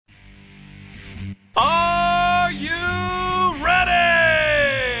Are you ready?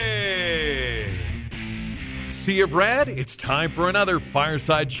 Sea of Red, it's time for another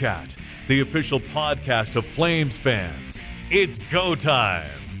Fireside Chat, the official podcast of Flames fans. It's go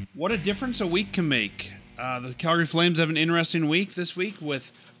time. What a difference a week can make. The Calgary Flames have an interesting week this week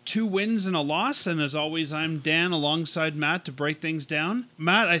with 2 wins and a loss, and as always, I'm Dan alongside Matt to break things down.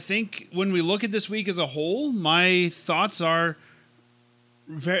 Matt, I think when we look at this week as a whole, my thoughts are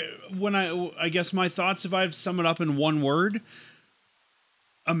I guess my thoughts, if I have to sum it up in one word,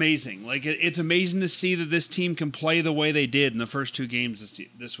 amazing. Like it's amazing to see that this team can play the way they did in the first 2 games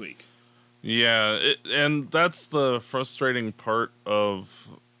this week. Yeah, and that's the frustrating part of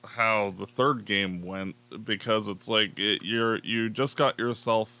how the third game went, because it's like you just got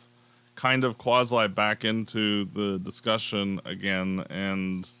yourself kind of quasi back into the discussion again,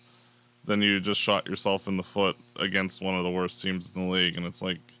 and then you just shot yourself in the foot against one of the worst teams in the league. And it's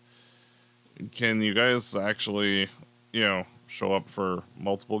like, can you guys actually, show up for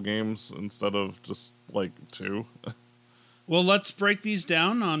multiple games instead of just like 2? Well, let's break these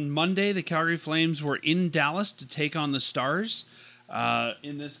down. On Monday, the Calgary Flames were in Dallas to take on the Stars.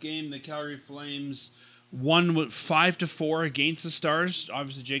 In this game, the Calgary Flames won 5-4 against the Stars.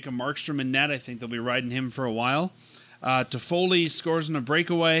 Obviously, Jacob Markstrom in net. I think they'll be riding him for a while. Toffoli scores on a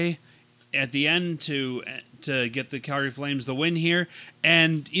breakaway at the end to get the Calgary Flames the win here.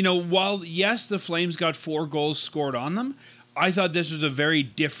 And, while, yes, the Flames got 4 goals scored on them, I thought this was a very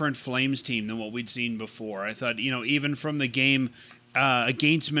different Flames team than what we'd seen before. I thought, even from the game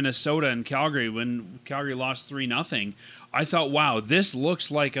against Minnesota and Calgary, when Calgary lost 3-0, I thought, wow, this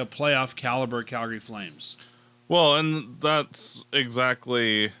looks like a playoff caliber Calgary Flames. Well, and that's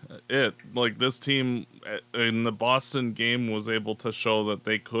exactly it. Like, this team in the Boston game was able to show that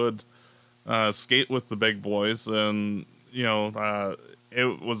they could skate with the big boys, and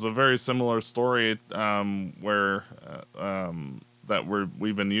it was a very similar story where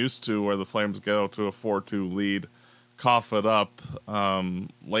we've been used to, where the Flames get out to a 4-2 lead, cough it up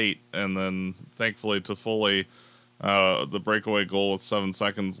late, and then thankfully Toffoli the breakaway goal with 7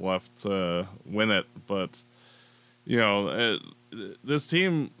 seconds left to win it. But this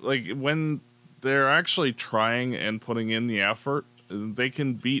team, like, when they're actually trying and putting in the effort, they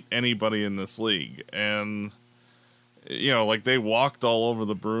can beat anybody in this league. And, like, they walked all over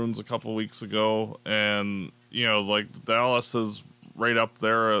the Bruins a couple weeks ago, and, like, Dallas is right up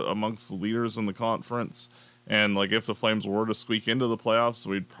there amongst the leaders in the conference. And, like, if the Flames were to squeak into the playoffs,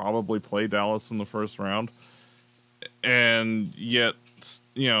 we'd probably play Dallas in the first round. And yet,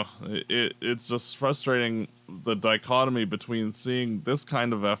 it's just frustrating, the dichotomy between seeing this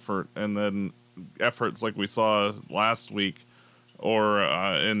kind of effort and then efforts like we saw last week, or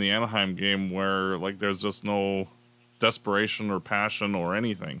in the Anaheim game, where, like, there's just no desperation or passion or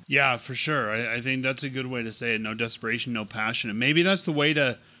anything. Yeah, for sure. I think that's a good way to say it. No desperation, no passion. And maybe that's the way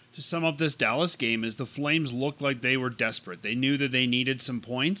to sum up this Dallas game, is the Flames looked like they were desperate. They knew that they needed some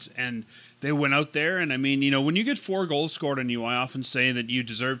points, and they went out there. And, I mean, when you get 4 goals scored on you, I often say that you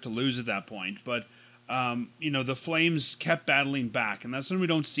deserve to lose at that point. But, the Flames kept battling back, and that's something we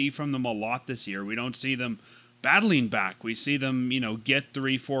don't see from them a lot this year. We don't see them battling back. We see them, get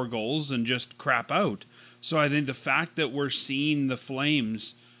 3-4 goals and just crap out. So I think the fact that we're seeing the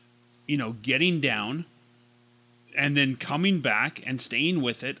Flames, getting down and then coming back and staying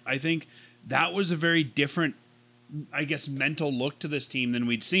with it, I think that was a very different, I guess, mental look to this team than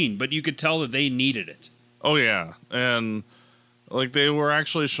we'd seen. But you could tell that they needed it. Oh, yeah. And, like, they were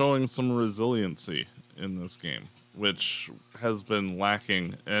actually showing some resiliency in this game, which has been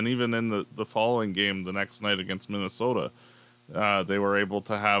lacking. And even in the following game, the next night against Minnesota, they were able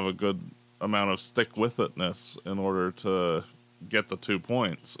to have a good amount of stick-with-itness in order to get the 2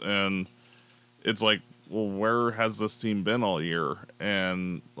 points. And it's like, well, where has this team been all year?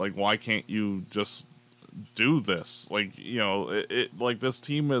 And, like, why can't you just do this? Like, like, this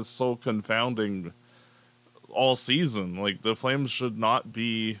team is so confounding all season. Like, the Flames should not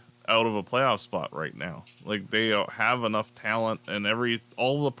be out of a playoff spot right now. Like, they have enough talent and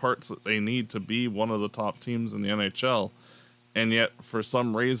all the parts that they need to be one of the top teams in the NHL. And yet, for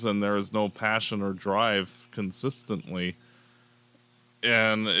some reason, there is no passion or drive consistently.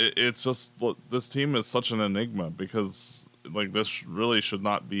 And it's just, this team is such an enigma, because, like, this really should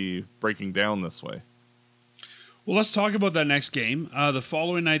not be breaking down this way. Well, let's talk about that next game. The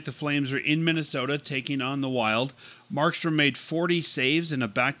following night, the Flames are in Minnesota taking on the Wild. Markstrom made 40 saves in a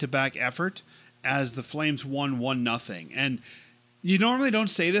back-to-back effort as the Flames won 1-0. And you normally don't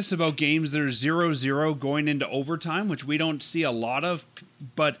say this about games that are 0-0 going into overtime, which we don't see a lot of,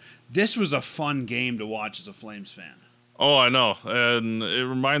 but this was a fun game to watch as a Flames fan. Oh, I know. And it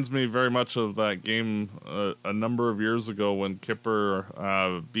reminds me very much of that game a number of years ago when Kipper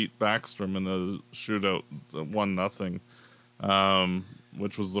beat Backstrom in a shootout 1-0,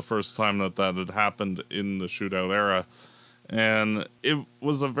 which was the first time that had happened in the shootout era. And it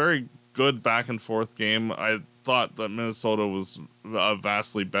was a very good back and forth game. I thought that Minnesota was a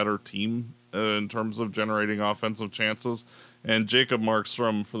vastly better team in terms of generating offensive chances. And Jacob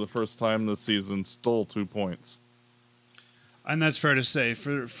Markstrom, for the first time this season, stole 2 points. And that's fair to say.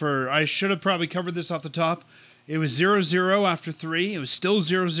 For I should have probably covered this off the top. It was 0-0 after 3. It was still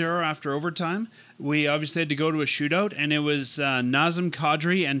 0-0 after overtime. We obviously had to go to a shootout, and it was Nazem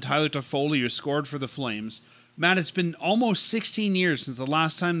Kadri and Tyler Toffoli who scored for the Flames. Matt, it's been almost 16 years since the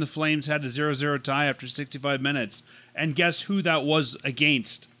last time the Flames had a 0-0 tie after 65 minutes. And guess who that was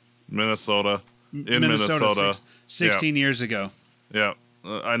against? Minnesota. In Minnesota. 16 years ago. Yeah.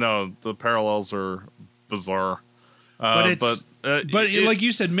 I know. The parallels are bizarre. But like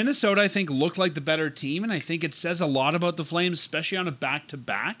you said, Minnesota, I think, looked like the better team, and I think it says a lot about the Flames, especially on a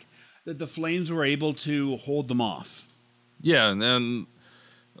back-to-back, that the Flames were able to hold them off. Yeah, and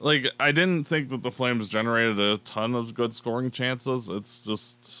like, I didn't think that the Flames generated a ton of good scoring chances. It's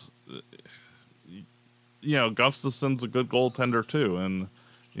just, Gustafson's a good goaltender too, and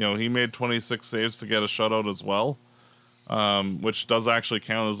he made 26 saves to get a shutout as well, which does actually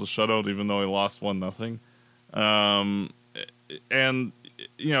count as a shutout, even though he lost 1-0. And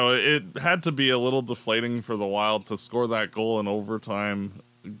it had to be a little deflating for the Wild to score that goal in overtime,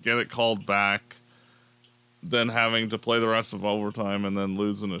 get it called back, then having to play the rest of overtime and then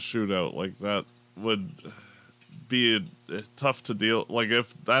lose in a shootout. Like, that would be tough to deal. Like,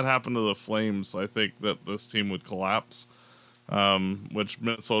 if that happened to the Flames, I think that this team would collapse, which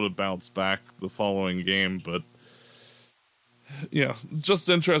Minnesota bounced back the following game, but yeah, just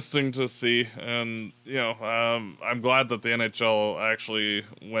interesting to see. And, I'm glad that the NHL actually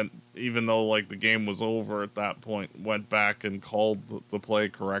went, even though, like, the game was over at that point, went back and called the play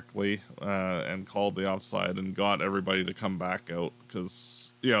correctly, and called the offside and got everybody to come back out.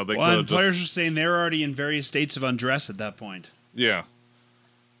 Because, they could have just... players were saying they're already in various states of undress at that point. Yeah.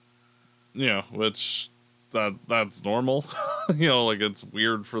 Which, that's normal. Like, it's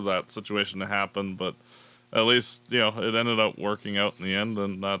weird for that situation to happen, but at least, it ended up working out in the end,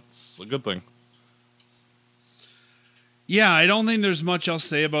 and that's a good thing. Yeah, I don't think there's much else to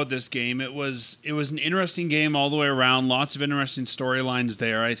say about this game. It was an interesting game all the way around. Lots of interesting storylines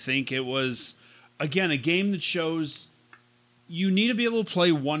there. I think it was, again, a game that shows you need to be able to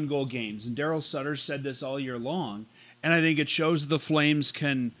play one-goal games. And Daryl Sutter said this all year long. And I think it shows the Flames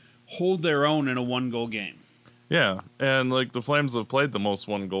can hold their own in a one-goal game. Yeah, and like the Flames have played the most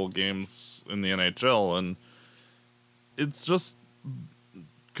one-goal games in the NHL, and it's just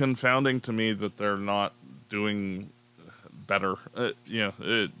confounding to me that they're not doing better.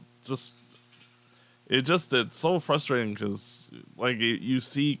 It's so frustrating because like you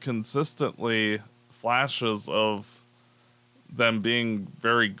see consistently flashes of them being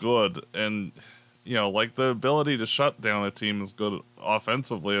very good, and like the ability to shut down a team as good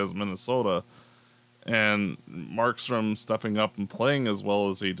offensively as Minnesota. And Markstrom stepping up and playing as well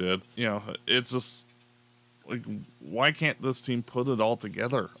as he did, it's just like, why can't this team put it all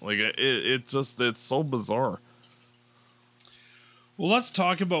together? Like, it's so bizarre. Well, let's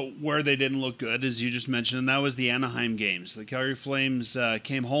talk about where they didn't look good, as you just mentioned, and that was the Anaheim games. The Calgary Flames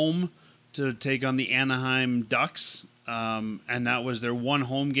came home to take on the Anaheim Ducks, and that was their one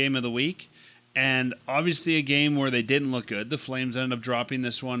home game of the week. And obviously a game where they didn't look good. The Flames ended up dropping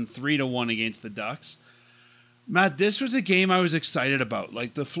this one 3-1 against the Ducks. Matt, this was a game I was excited about.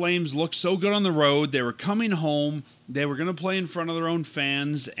 Like, the Flames looked so good on the road. They were coming home. They were going to play in front of their own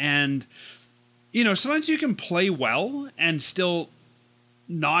fans. And, sometimes you can play well and still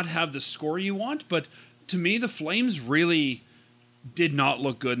not have the score you want. But to me, the Flames really did not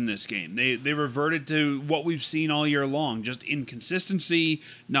look good in this game. They reverted to what we've seen all year long, just inconsistency,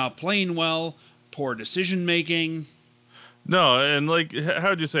 not playing well, poor decision making. No, and like,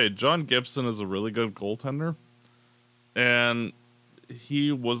 how'd you say, John Gibson is a really good goaltender, and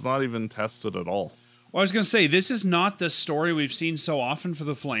he was not even tested at all. Well, I was going to say, this is not the story we've seen so often for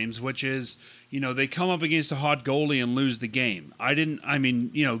the Flames, which is, they come up against a hot goalie and lose the game.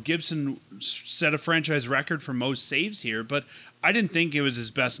 Gibson set a franchise record for most saves here, but I didn't think it was his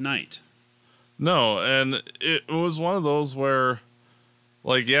best night. No, and it was one of those where,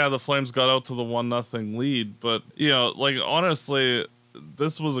 like, yeah, the Flames got out to the 1-0 lead, but, honestly,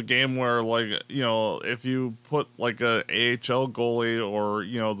 this was a game where, like, if you put, like, a AHL goalie or,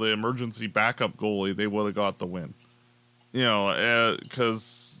 the emergency backup goalie, they would have got the win. You know,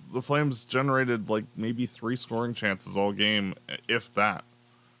 because the Flames generated like maybe 3 scoring chances all game, if that.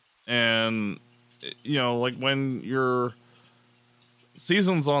 And, you know, like when your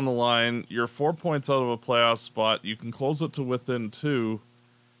season's on the line, you're 4 points out of a playoff spot, you can close it to within 2,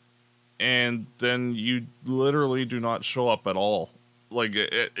 and then you literally do not show up at all. Like,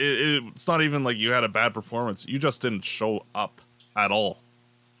 it's not even like you had a bad performance. You just didn't show up at all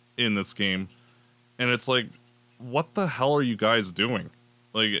in this game. And it's like, what the hell are you guys doing?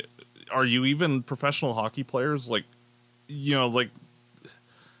 Like, are you even professional hockey players? Like, you know, like,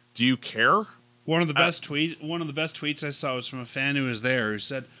 do you care? One of the best tweets I saw was from a fan who was there who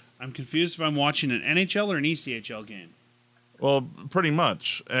said, "I'm confused if I'm watching an NHL or an ECHL game." Well, pretty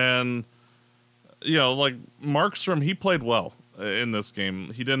much. And, you know, like, Markstrom, he played well in this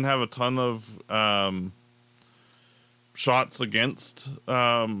game. He didn't have a ton of shots against.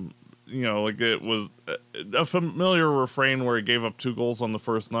 You know, like, it was a familiar refrain where he gave up 2 goals on the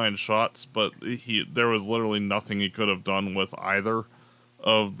first 9 shots, but there was literally nothing he could have done with either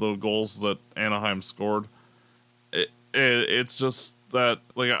of the goals that Anaheim scored. It's just that,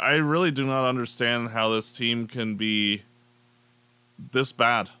 like, I really do not understand how this team can be this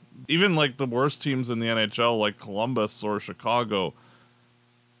bad. Even, like, the worst teams in the NHL, like Columbus or Chicago,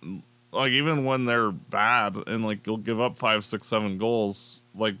 like, even when they're bad and, like, you'll give up 5, 6, 7 goals,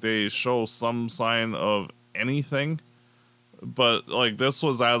 like, they show some sign of anything. But, like, this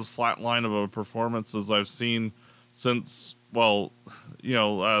was as flatline of a performance as I've seen since, well, you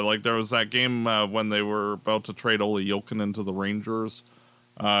know, like, there was that game when they were about to trade Ole Jokinen to the Rangers,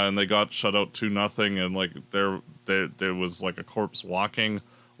 and they got shut out 2-0, and, like, there was, like, a corpse walking.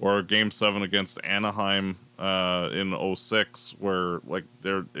 Or Game 7 against Anaheim in 06, where, like,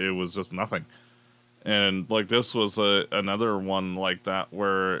 it was just nothing. And, like, this was another one like that,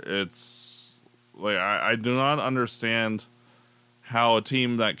 where it's, like, I do not understand how a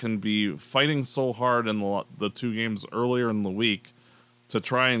team that can be fighting so hard in the 2 games earlier in the week to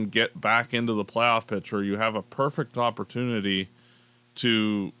try and get back into the playoff picture, you have a perfect opportunity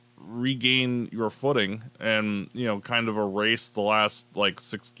to regain your footing and, you know, kind of erase the last, like,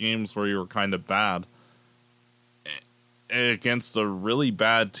 6 games where you were kind of bad against a really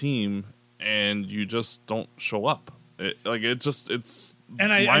bad team, and you just don't show up. It's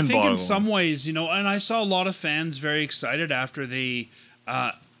and I think in some ways, you know, and I saw a lot of fans very excited after the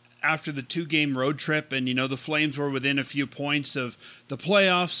 2-game road trip, and, you know, the Flames were within a few points of the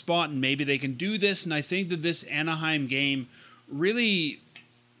playoff spot, and maybe they can do this. And I think that this Anaheim game really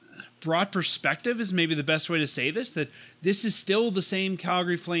brought perspective, is maybe the best way to say this, that this is still the same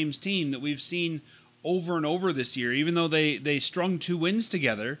Calgary Flames team that we've seen over and over this year. Even though they strung 2 wins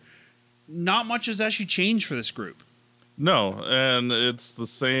together, not much has actually changed for this group. No, and it's the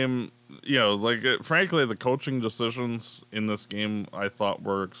same, you know, like, frankly, the coaching decisions in this game I thought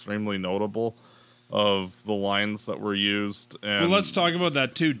were extremely notable, of the lines that were used. And well, let's talk about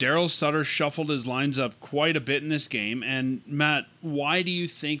that too. Daryl Sutter shuffled his lines up quite a bit in this game. And Matt, why do you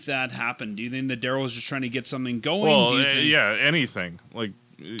think that happened? Do you think that Daryl was just trying to get something going? Well, yeah, anything. Like,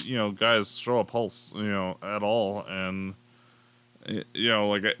 you know, guys show a pulse, you know, at all. And, you know,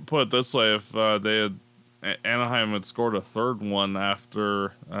 like, put it this way, if Anaheim had scored a third one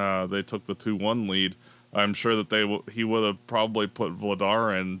after they took the 2-1 lead, I'm sure that he would have probably put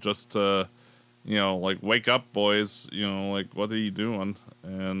Vladar in just to, you know, like, wake up, boys, you know, like, what are you doing?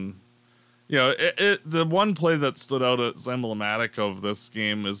 And, you know, the one play that stood out as emblematic of this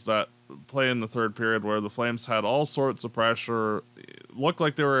game is that play in the third period where the Flames had all sorts of pressure, looked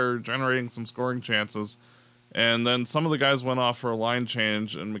like they were generating some scoring chances, and then some of the guys went off for a line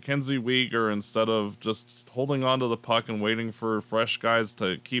change, and Mackenzie Weegar, instead of just holding onto the puck and waiting for fresh guys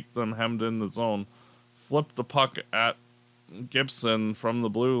to keep them hemmed in the zone, flipped the puck at Gibson from the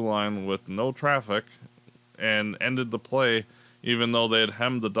blue line with no traffic and ended the play, even though they had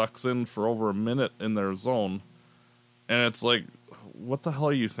hemmed the Ducks in for over a minute in their zone. And it's like, what the hell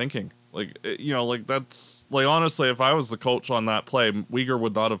are you thinking? Like, you know, like, that's, like, honestly, if I was the coach on that play, Weegar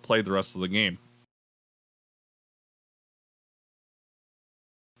would not have played the rest of the game.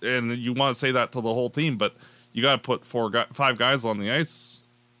 And you want to say that to the whole team, but you got to put 5 guys on the ice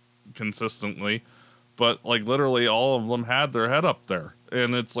consistently. But, like, literally all of them had their head up there,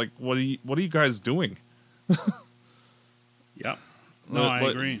 and it's like, what are you guys doing? Yeah, no, I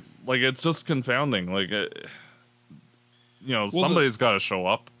agree. Like, it's just confounding. Like, you know, somebody's got to show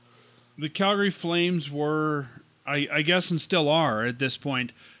up. The Calgary Flames were, I guess, and still are at this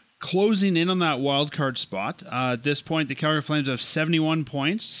point, closing in on that wild card spot. At this point, the Calgary Flames have 71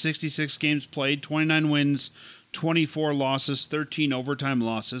 points, 66 games played, 29 wins, 24 losses, 13 overtime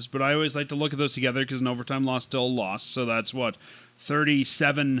losses. But I always like to look at those together because an overtime loss still a loss. So that's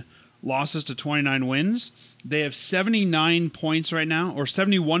 37 losses to 29 wins. They have 79 points right now, or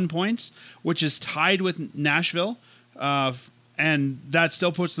 71 points, which is tied with Nashville. And that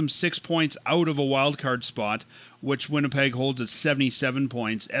still puts them 6 points out of a wild card spot, which Winnipeg holds at 77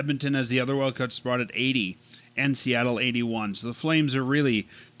 points. Edmonton has the other wild card spot at 80, and Seattle 81. So the Flames are really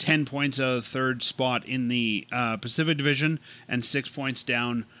 10 points out of the third spot in the Pacific Division and 6 points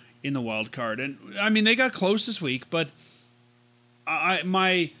down in the wild card. And I mean, they got close this week, but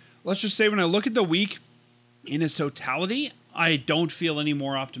let's just say when I look at the week in its totality, I don't feel any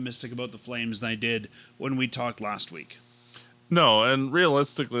more optimistic about the Flames than I did when we talked last week. No, and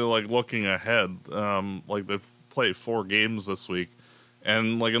realistically, like looking ahead, like they've played 4 games this week,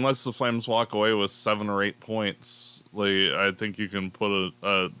 and like unless the Flames walk away with 7 or 8 points, like I think you can put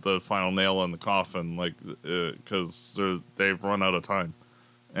the final nail in the coffin, like because they've run out of time,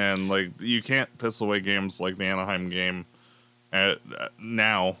 and like you can't piss away games like the Anaheim game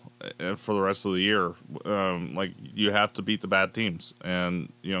now for the rest of the year. Like you have to beat the bad teams,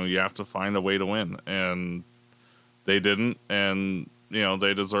 and you have to find a way to win, and they didn't, and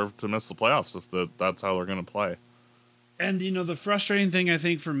they deserve to miss the playoffs if that's how they're going to play. And the frustrating thing I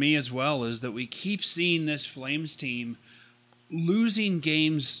think for me as well is that we keep seeing this Flames team losing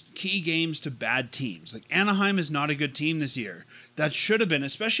key games to bad teams. Like Anaheim is not a good team this year. That should have been,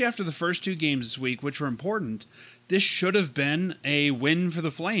 especially after the first 2 games this week, which were important. This should have been a win for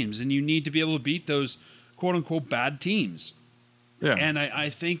the Flames, and you need to be able to beat those quote unquote bad teams. Yeah. And I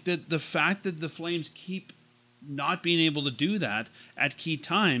think that the fact that the Flames keep not being able to do that at key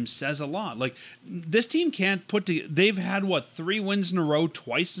times says a lot. Like this team can't they've had 3 wins in a row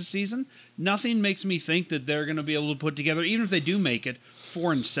twice this season. Nothing makes me think that they're going to be able to put together, even if they do make it,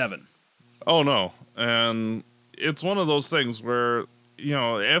 4-7. Oh no. And it's one of those things where,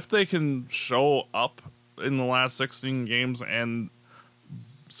 if they can show up in the last 16 games and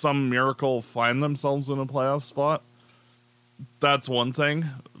some miracle find themselves in a playoff spot, that's one thing.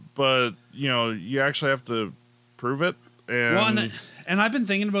 But, you actually have to prove it. And I've been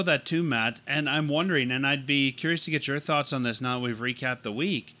thinking about that too, Matt, and I'm wondering, and I'd be curious to get your thoughts on this now that we've recapped the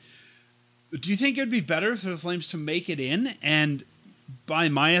week. Do you think it would be better for the Flames to make it in and, by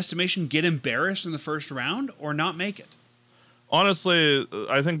my estimation, get embarrassed in the first round, or not make it? Honestly,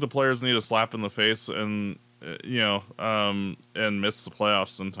 I think the players need a slap in the face and miss the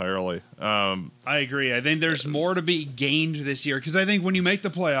playoffs entirely. I agree. I think there's more to be gained this year, because I think when you make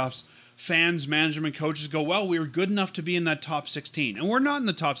the playoffs, fans, management, coaches go, well, we were good enough to be in that top 16. And we're not in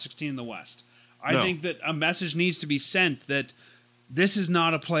the top 16 in the West. I think that a message needs to be sent that this is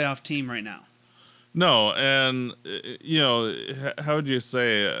not a playoff team right now. No, and, how would you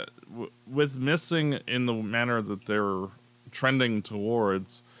say, with missing in the manner that they're trending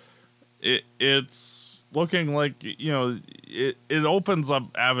towards, it's looking like, it opens up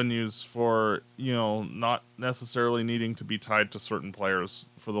avenues for, not necessarily needing to be tied to certain players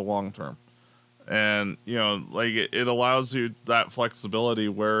for the long term. And, it allows you that flexibility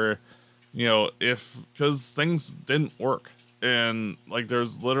where, because things didn't work. And,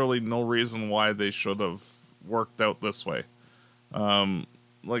 there's literally no reason why they should have worked out this way.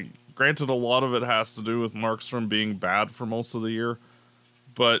 Granted, a lot of it has to do with Markstrom being bad for most of the year.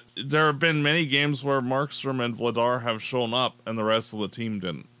 But there have been many games where Markstrom and Vladar have shown up and the rest of the team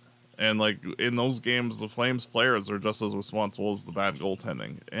didn't. And, in those games, the Flames players are just as responsible as the bad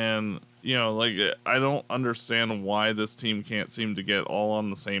goaltending. And, I don't understand why this team can't seem to get all on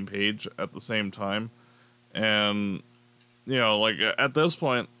the same page at the same time. And, at this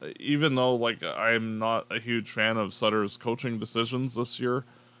point, even though, I'm not a huge fan of Sutter's coaching decisions this year,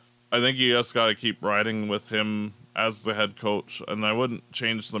 I think you just got to keep riding with him as the head coach, and I wouldn't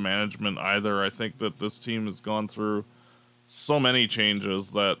change the management either. I think that this team has gone through so many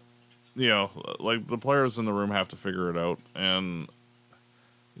changes that, the players in the room have to figure it out. And,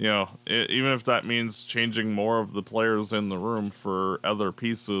 even if that means changing more of the players in the room for other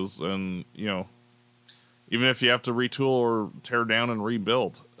pieces, and, even if you have to retool or tear down and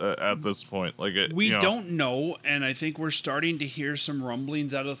rebuild at this point. We don't know, and I think we're starting to hear some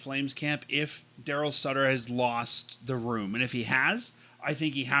rumblings out of the Flames camp if Daryl Sutter has lost the room. And if he has, I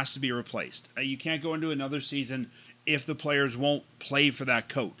think he has to be replaced. You can't go into another season if the players won't play for that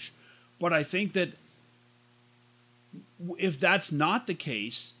coach. But I think that if that's not the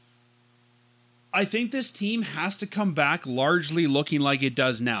case, I think this team has to come back largely looking like it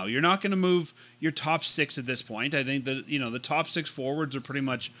does now. You're not going to move your top 6 at this point. I think that, the top 6 forwards are pretty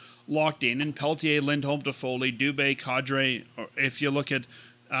much locked in. And Peltier, Lindholm, Toffoli, Dubé, Kadri, or if you look at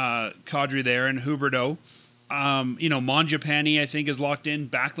Kadri there, and Huberdeau. Mangiapane, I think, is locked in.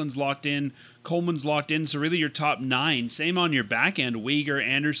 Backlund's locked in. Coleman's locked in. So really your top 9. Same on your back end. Uyghur,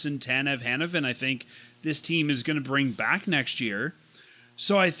 Anderson, Tanev, Hanifin. I think this team is going to bring back next year.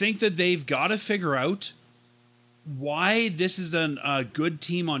 So I think that they've got to figure out why this is a good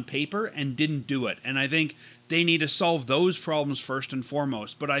team on paper and didn't do it. And I think they need to solve those problems first and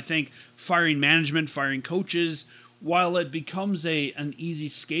foremost. But I think firing management, firing coaches, while it becomes an easy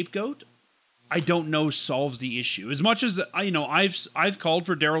scapegoat, I don't know solves the issue. As much as I've called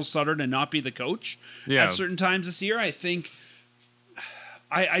for Daryl Sutter to not be the coach at certain times this year, I think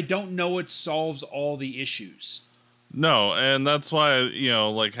I don't know it solves all the issues. No, and that's why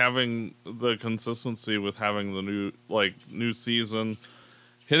having the consistency with having the new season,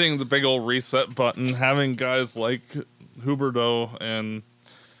 hitting the big old reset button, having guys like Huberdeau and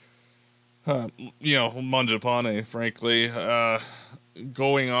Mangiapane, frankly,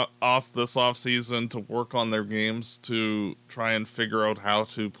 going off this offseason to work on their games to try and figure out how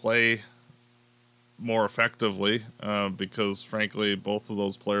to play more effectively, because frankly both of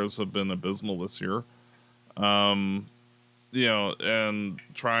those players have been abysmal this year. And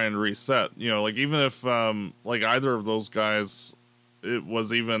try and reset. Even if either of those guys, it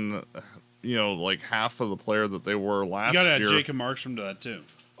was even half of the player that they were last year. You gotta add Jacob Markstrom to that too.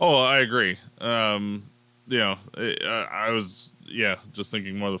 Oh, I agree. I was just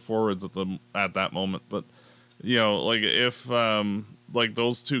thinking more of the forwards at that moment, but if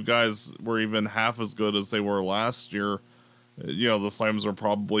those two guys were even half as good as they were last year, the Flames are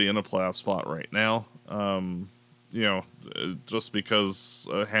probably in a playoff spot right now. Just because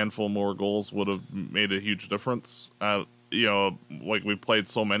a handful more goals would have made a huge difference. We played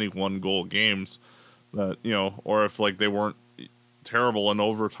so many 1-goal games that, or if they weren't terrible in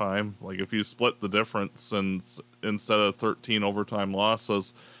overtime, if you split the difference and instead of 13 overtime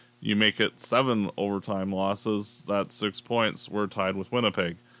losses, you make it 7 overtime losses, that's 6 points. We're tied with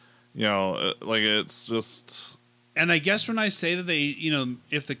Winnipeg. It's just... And I guess when I say that they,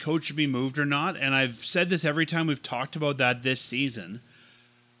 if the coach should be moved or not, and I've said this every time we've talked about that this season,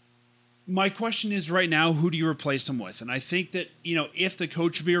 my question is right now, who do you replace him with? And I think that, if the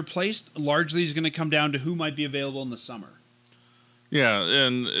coach should be replaced, largely is going to come down to who might be available in the summer. Yeah,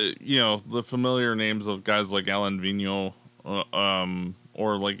 and, the familiar names of guys like Alain Vigneault,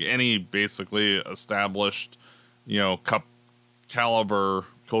 or any basically established, cup caliber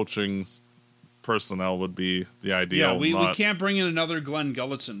coaching personnel would be the ideal. Yeah, we can't bring in another Glenn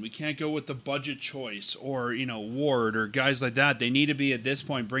Gulletson. We can't go with the budget choice or, Ward or guys like that. They need to be, at this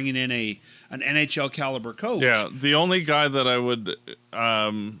point, bringing in an NHL caliber coach. Yeah, the only guy that I would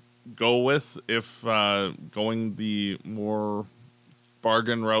go with if going the more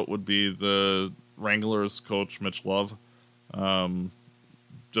bargain route would be the Wranglers coach, Mitch Love,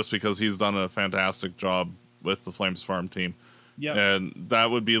 just because he's done a fantastic job with the Flames farm team. Yep. And that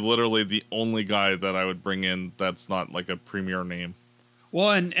would be literally the only guy that I would bring in that's not a premier name.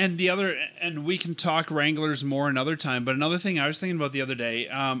 Well, and we can talk Wranglers more another time, but another thing I was thinking about the other day,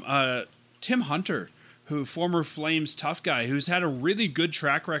 Tim Hunter, former Flames tough guy, who's had a really good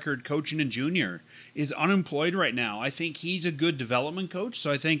track record coaching in junior, is unemployed right now. I think he's a good development coach,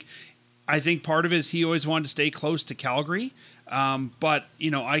 so I think part of it is he always wanted to stay close to Calgary, but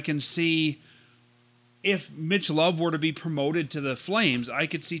I can see... If Mitch Love were to be promoted to the Flames, I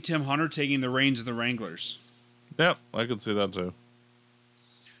could see Tim Hunter taking the reins of the Wranglers. Yeah, I could see that too.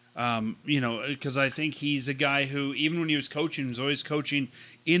 Because I think he's a guy who, even when he was coaching, was always coaching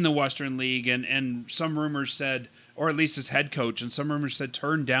in the Western League, and some rumors said, or at least his head coach, and some rumors said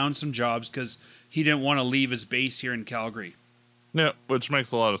turned down some jobs because he didn't want to leave his base here in Calgary. Yeah, which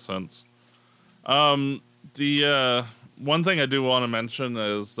makes a lot of sense. One thing I do want to mention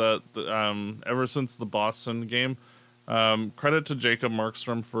is that ever since the Boston game, credit to Jacob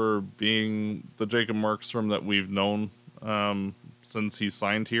Markstrom for being the Jacob Markstrom that we've known since he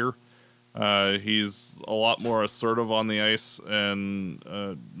signed here. He's a lot more assertive on the ice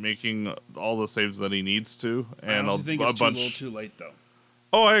and making all the saves that he needs to. And I think it's a little too late, though.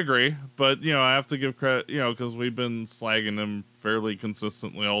 Oh, I agree. But, I have to give credit, because we've been slagging him fairly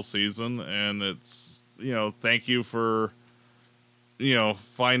consistently all season. And it's... thank you for,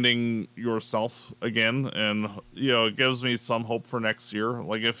 finding yourself again. And, it gives me some hope for next year.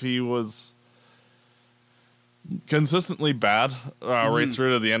 If he was consistently bad right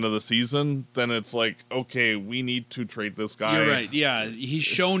through to the end of the season, then it's okay, we need to trade this guy. You're right. Yeah. He's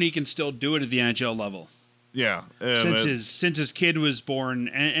shown he can still do it at the NHL level. Yeah. Since his kid was born,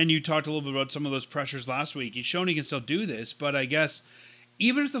 and you talked a little bit about some of those pressures last week, he's shown he can still do this. But I guess...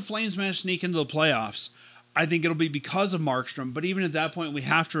 even if the Flames manage to sneak into the playoffs, I think it'll be because of Markstrom. But even at that point, we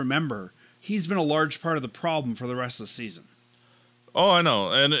have to remember he's been a large part of the problem for the rest of the season. Oh, I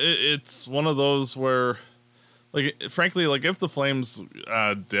know. And it's one of those where, like, frankly, like, if the Flames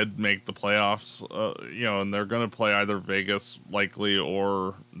did make the playoffs, and they're going to play either Vegas, likely,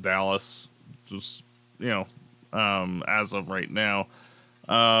 or Dallas, just, as of right now,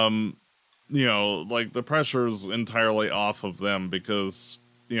 like, the pressure's entirely off of them because,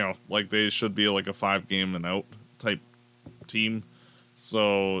 like, they should be, like, a 5-game and out type team.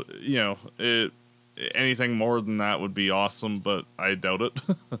 So, anything more than that would be awesome, but I doubt it.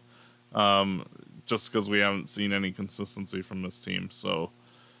 Just because we haven't seen any consistency from this team. So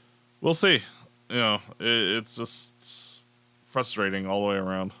we'll see. It's just frustrating all the way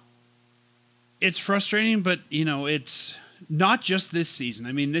around. It's frustrating, but, it's not just this season.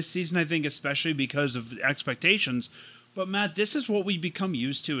 I mean, this season, I think, especially because of expectations. But, Matt, this is what we become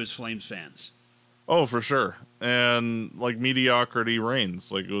used to as Flames fans. Oh, for sure. And, like, mediocrity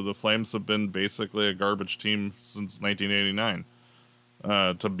reigns. Like, the Flames have been basically a garbage team since 1989.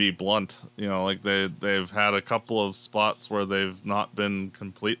 To be blunt, like they've had a couple of spots where they've not been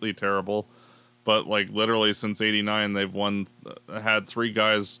completely terrible, but like literally since '89, they've had 3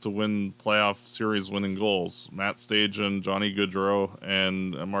 guys to win playoff series winning goals: Matt Stajan, Johnny Gaudreau,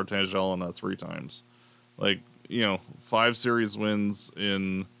 and Martin Gélina 3 times. Like 5 series wins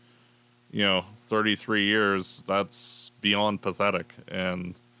in 33 years. That's beyond pathetic,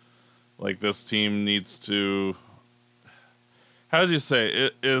 and like this team needs to. How do you say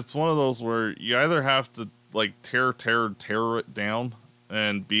it? It's one of those where you either have to like tear it down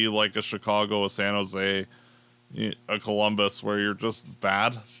and be like a Chicago, a San Jose, a Columbus, where you're just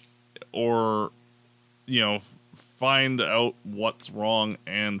bad, or find out what's wrong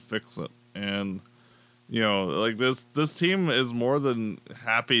and fix it. And like this team is more than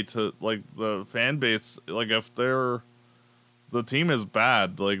happy to, like, the fan base, like, if the team is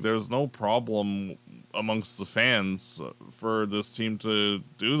bad, like there's no problem amongst the fans for this team to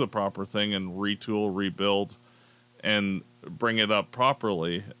do the proper thing and retool, rebuild, and bring it up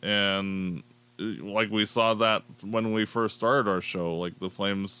properly. And like we saw that when we first started our show, like the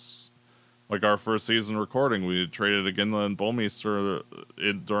Flames, like our first season recording, we traded Iginla and Bouwmeester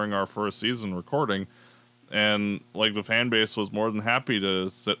during our first season recording. And like the fan base was more than happy to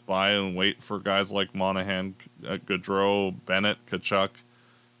sit by and wait for guys like Monahan, Gaudreau, Bennett, Tkachuk,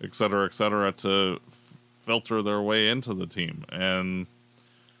 et cetera, to filter their way into the team. And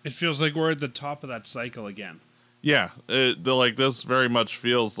it feels like we're at the top of that cycle again. Yeah, like this very much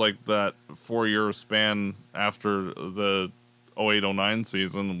feels like that 4-year span after the 08-09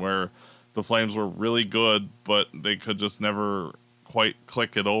 season where the Flames were really good, but they could just never quite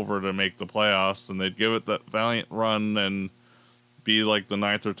click it over to make the playoffs, and they'd give it that valiant run and be like the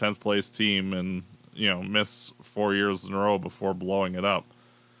 9th or 10th place team and, miss 4 years in a row before blowing it up.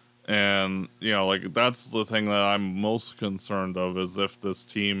 And, like that's the thing that I'm most concerned of is if this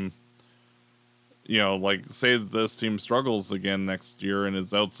team, like say this team struggles again next year and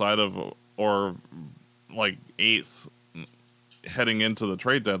is outside of or like 8th heading into the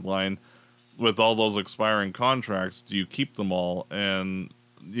trade deadline with all those expiring contracts, do you keep them all? And,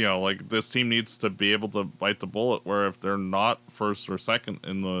 like this team needs to be able to bite the bullet where if they're not first or second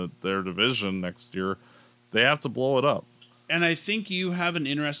in their division next year, they have to blow it up. And I think you have an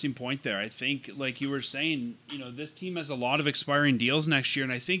interesting point there. I think, like you were saying, this team has a lot of expiring deals next year,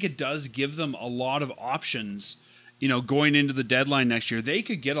 and I think it does give them a lot of options, going into the deadline next year. They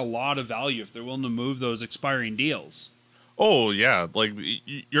could get a lot of value if they're willing to move those expiring deals. Oh, yeah. Like,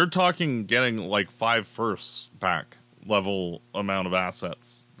 you're talking getting, like, 5 firsts back level amount of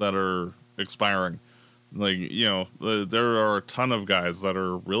assets that are expiring. Like, there are a ton of guys that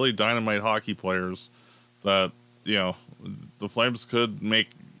are really dynamite hockey players that, the Flames could make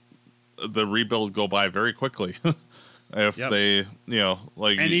the rebuild go by very quickly if they,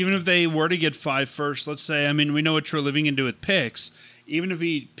 like... And even if they were to get 5 firsts, let's say, I mean, we know what Treliving can do with picks. Even if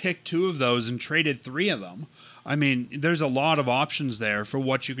he picked 2 of those and traded 3 of them, I mean, there's a lot of options there for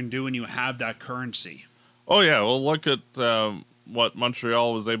what you can do when you have that currency. Oh, yeah. Well, look at what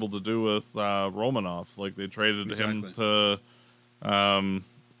Montreal was able to do with Romanov. Like, they traded him to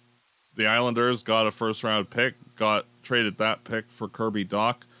the Islanders, got a first-round pick, traded that pick for Kirby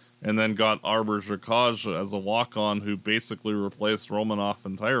Dach, and then got Arbor Jacquage as a walk-on who basically replaced Romanov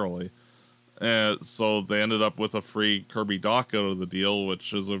entirely. So they ended up with a free Kirby Dach out of the deal,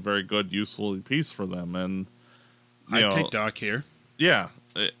 which is a very good, useful piece for them. And I'd take Dach here. Yeah,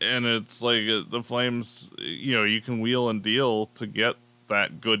 and it's like the Flames, you can wheel and deal to get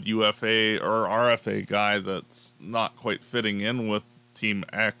that good UFA or RFA guy that's not quite fitting in with Team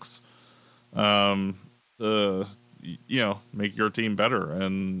X. Make your team better.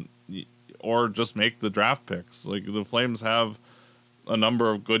 And or just make the draft picks. Like the Flames have a number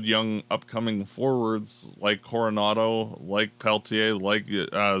of good young upcoming forwards like Coronado, like Peltier, like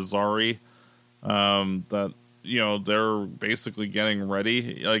Zari, that, you know, they're basically getting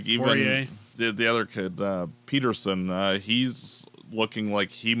ready. Like even the other kid, Peterson, he's looking like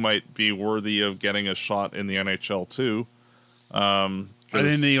he might be worthy of getting a shot in the NHL too. I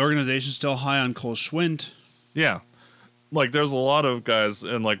think the organization's still high on Cole Schwint. Yeah. Like there's a lot of guys,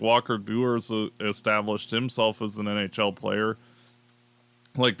 and like Walker Duehr's established himself as an NHL player.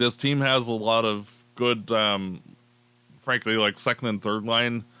 Like this team has a lot of good, frankly, like second and third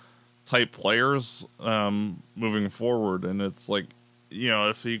line type players moving forward. And it's like, you know,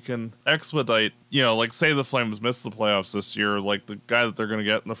 if you can expedite, you know, like say the Flames miss the playoffs this year, like the guy that they're going to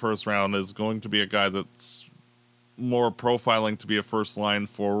get in the first round is going to be a guy that's more profiling to be a first line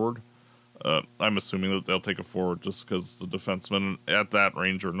forward. I'm assuming that they'll take a forward just because the defensemen at that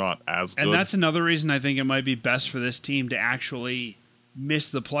range are not as good. And that's another reason I think it might be best for this team to actually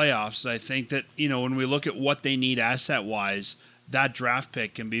miss the playoffs. I think that, you know, when we look at what they need asset-wise, that draft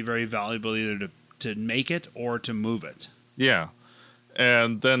pick can be very valuable either to make it or to move it. Yeah.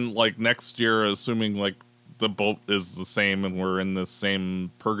 And then, like, next year, assuming, like, the boat is the same and we're in this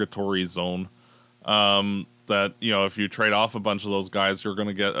same purgatory zone, that, you know, if you trade off a bunch of those guys, you're going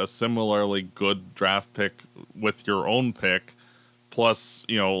to get a similarly good draft pick with your own pick, plus,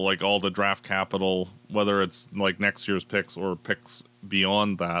 you know, like, all the draft capital, whether it's, like, next year's picks or picks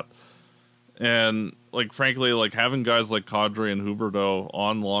beyond that. And, like, frankly, like, having guys like Kadri and Huberdeau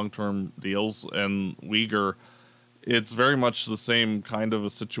on long-term deals and Weegar, it's very much the same kind of a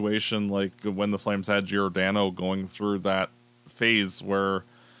situation like when the Flames had Giordano going through that phase where,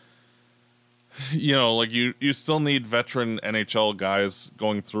 you know, like you still need veteran NHL guys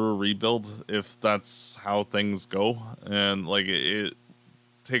going through a rebuild if that's how things go. And like it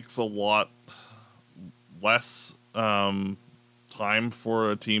takes a lot less time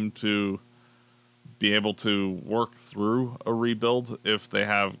for a team to be able to work through a rebuild if they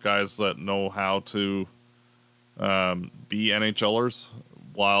have guys that know how to be NHLers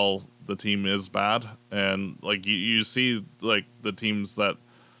while the team is bad. And like you see like the teams that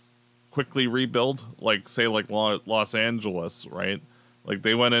quickly rebuild, like say like Los Angeles, right? Like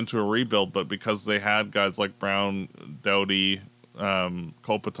they went into a rebuild, but because they had guys like Brown, Doughty,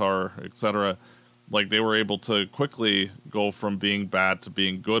 Kopitar, etc., like they were able to quickly go from being bad to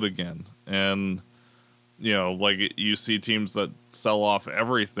being good again. And you know, like you see teams that sell off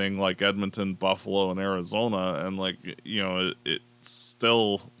everything like Edmonton, Buffalo, and Arizona, and like, you know, it's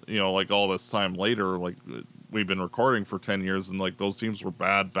still, you know, like all this time later, like we've been recording for 10 years and like those teams were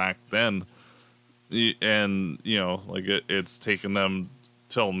bad back then. And, you know, like it's taken them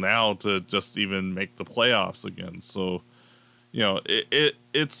till now to just even make the playoffs again. So, you know,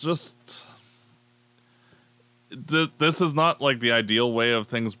 it's just... This is not like the ideal way of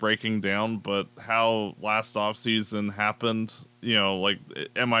things breaking down, but how last offseason happened, you know, like,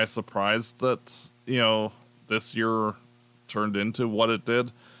 am I surprised that, you know, this year turned into what it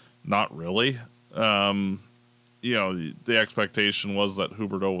did? Not really. You know, the expectation was that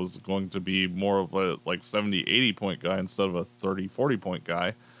Huberdeau was going to be more of a like 70, 80 point guy instead of a 30, 40 point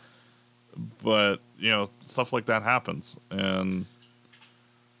guy. But, you know, stuff like that happens. And,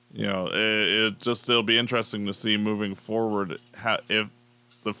 you know, it'll be interesting to see moving forward if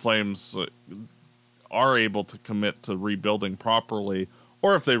the Flames are able to commit to rebuilding properly,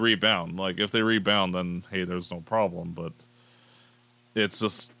 or if they rebound. Like, if they rebound, then, hey, there's no problem. But it's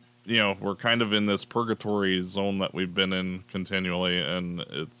just, you know, we're kind of in this purgatory zone that we've been in continually, and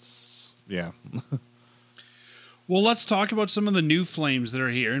it's, yeah. Well, let's talk about some of the new Flames that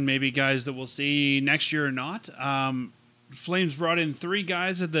are here, and maybe guys that we'll see next year or not. Flames brought in 3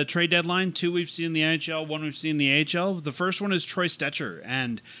 guys at the trade deadline. 2 we've seen in the NHL, 1 we've seen in the AHL. The first one is Troy Stecher,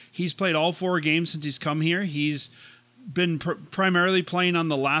 and he's played all 4 games since he's come here. He's been primarily playing on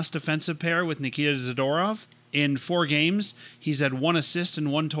the last defensive pair with Nikita Zadorov. In 4 games, he's had 1 assist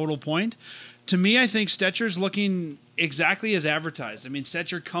and 1 total point. To me, I think Stetcher's looking exactly as advertised. I mean,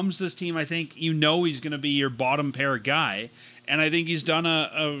 Stecher comes to this team, I think you know he's going to be your bottom pair guy. And I think he's done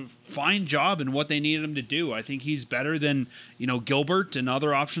a fine job in what they needed him to do. I think he's better than, you know, Gilbert and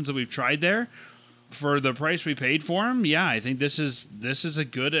other options that we've tried there. For the price we paid for him, yeah, I think this is a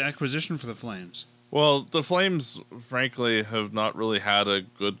good acquisition for the Flames. Well, the Flames, frankly, have not really had a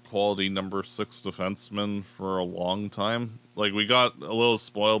good quality number 6 defenseman for a long time. Like, we got a little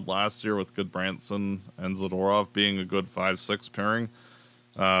spoiled last year with Goodbranson and Zadorov being a good 5-6 pairing.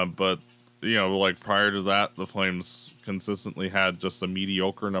 But you know, like prior to that, the Flames consistently had just a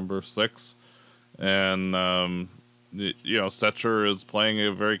mediocre number 6. And, Setcher is playing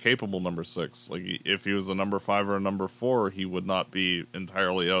a very capable number 6. Like, if he was a number 5 or a number 4, he would not be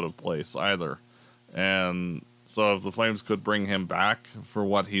entirely out of place either. And so if the Flames could bring him back for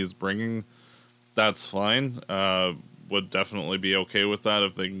what he's bringing, that's fine. Would definitely be okay with that.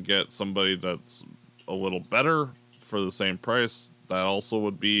 If they can get somebody that's a little better for the same price, that also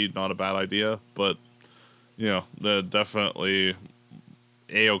would be not a bad idea. But, they're definitely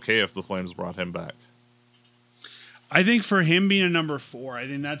A-okay if the Flames brought him back. I think for him being a number 4, I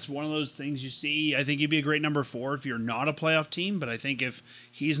think that's one of those things you see. I think he'd be a great number 4 if you're not a playoff team, but I think if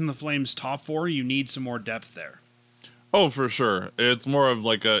he's in the Flames' top 4, you need some more depth there. Oh, for sure. It's more of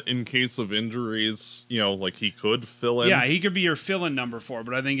like in case of injuries, like he could fill in. Yeah, he could be your fill-in number 4,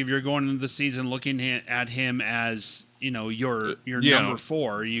 but I think if you're going into the season looking at him as, your number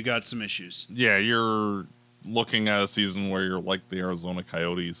 4, you got some issues. Yeah, you're looking at a season where you're like the Arizona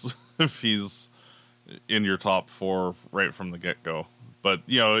Coyotes if he's in your top 4 right from the get-go. But,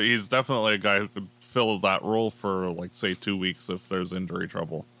 he's definitely a guy who could fill that role for, say, 2 weeks if there's injury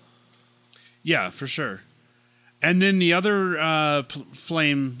trouble. Yeah, for sure. And then the other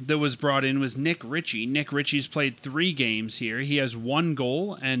Flame that was brought in was Nick Ritchie. Nick Ritchie's played 3 games here. He has 1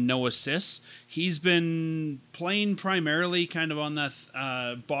 goal and no assists. He's been playing primarily kind of on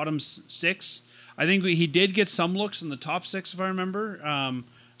that bottom 6. I think he did get some looks in the top 6, if I remember.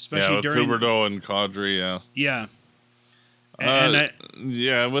 Especially with during Huberdeau and Kadri, yeah.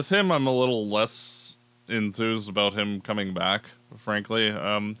 Yeah. With him, I'm a little less enthused about him coming back, frankly.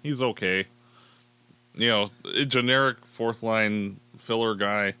 He's okay. A generic 4th-line filler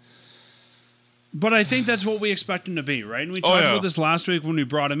guy. But I think that's what we expect him to be, right? And we talked about this last week when we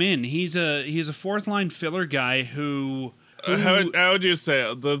brought him in. He's a 4th-line filler guy who how would you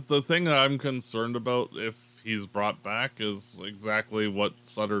say it? The thing that I'm concerned about if he's brought back is exactly what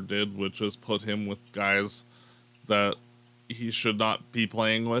Sutter did, which is put him with guys that he should not be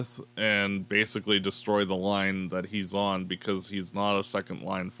playing with and basically destroy the line that he's on because he's not a second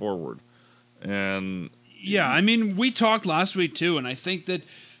line forward. And yeah, I mean, we talked last week too, and I think that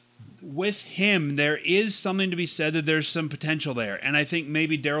with him, there is something to be said that there's some potential there. And I think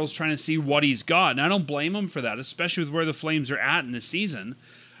maybe Daryl's trying to see what he's got. And I don't blame him for that, especially with where the Flames are at in the season.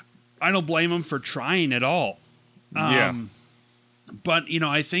 I don't blame him for trying at all. But,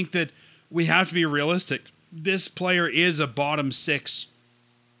 I think that we have to be realistic. This player is a bottom 6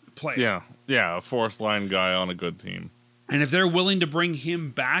 player. Yeah, a 4th-line guy on a good team. And if they're willing to bring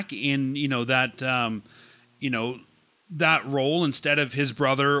him back in, that role instead of his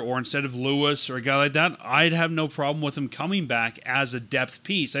brother or instead of Lewis or a guy like that, I'd have no problem with him coming back as a depth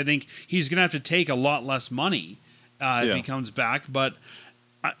piece. I think he's going to have to take a lot less money if he comes back. But,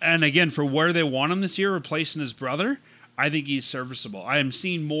 and again, for where they want him this year, replacing his brother, I think he's serviceable. I am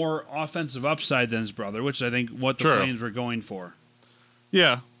seeing more offensive upside than his brother, which I think what the Flames were going for.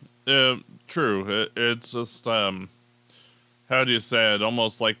 Yeah, true. It's just... how do you say? I'd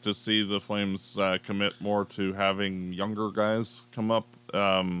almost like to see the Flames commit more to having younger guys come up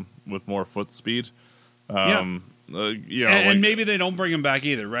with more foot speed. And maybe they don't bring him back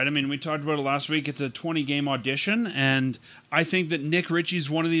either, right? I mean, we talked about it last week. It's a 20-game audition, and I think that Nick Ritchie's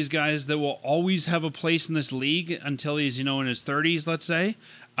one of these guys that will always have a place in this league until he's, in his 30s, let's say.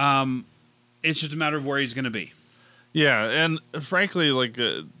 It's just a matter of where he's going to be. Yeah, and frankly,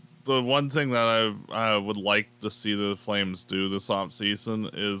 the one thing that I would like to see the Flames do this offseason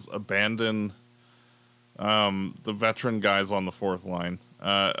is abandon the veteran guys on the 4th line.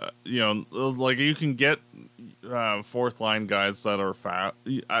 You can get 4th line guys that are fast.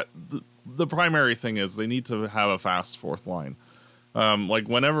 The primary thing is they need to have a fast 4th line.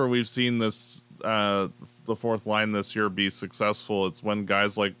 Whenever we've seen this, the 4th line this year be successful, it's when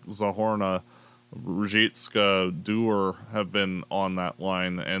guys like Zahorna, Ruzicka, Dewar have been on that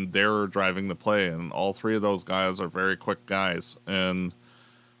line, and they're driving the play. And all 3 of those guys are very quick guys. And,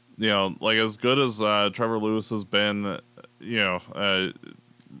 as good as Trevor Lewis has been,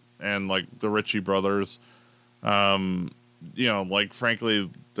 and the Ritchie brothers, frankly,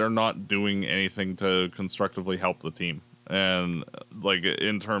 they're not doing anything to constructively help the team. And,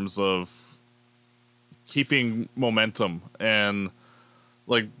 in terms of keeping momentum and,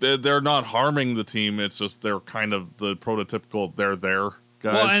 they're not harming the team. It's just they're kind of the prototypical they're there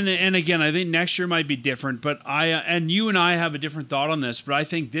guys. Well, and again, I think next year might be different, but and you and I have a different thought on this, but I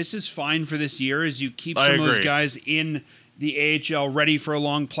think this is fine for this year as you keep some of those guys in the AHL ready for a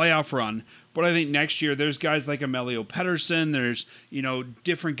long playoff run. But I think next year there's guys like Emilio Pettersson. There's,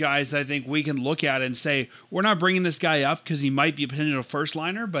 different guys I think we can look at and say, we're not bringing this guy up because he might be a potential first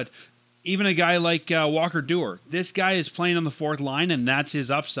liner, but even a guy like Walker Dewar, this guy is playing on the 4th line, and that's his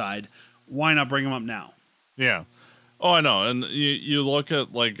upside. Why not bring him up now? Yeah. Oh, I know. And you look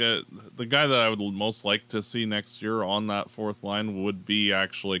at the guy that I would most like to see next year on that fourth line would be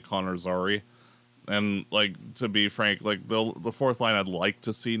actually Connor Zary. And to be frank, the fourth line I'd like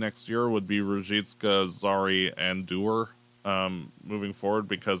to see next year would be Ruzicka, Zary, and Dewar moving forward,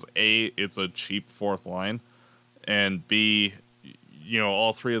 because A, it's a cheap fourth line, and B,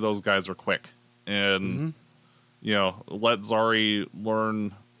 all three of those guys are quick. And let Zary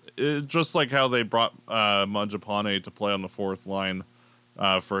learn, just like how they brought Mangiapane to play on the fourth line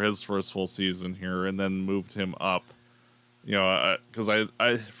for his first full season here, and then moved him up. Because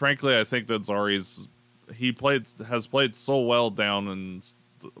I frankly I think that Zary's has played so well down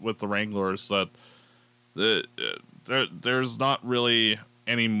with the Wranglers that there's not really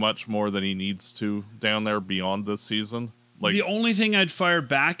any much more than he needs to down there beyond this season. The only thing I'd fire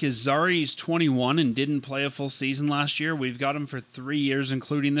back is Zary's 21 and didn't play a full season last year. We've got him for 3 years,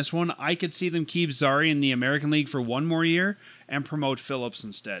 including this one. I could see them keep Zary in the American League for one more year and promote Phillips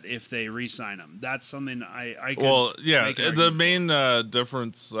instead if they re-sign him. That's something I could. Well, yeah, the main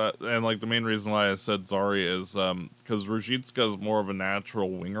difference and the main reason why I said Zary is because Ruzicka is more of a natural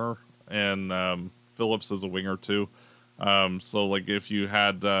winger, and Phillips is a winger too. So if you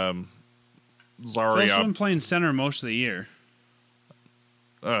had Zary Phillips been playing center most of the year.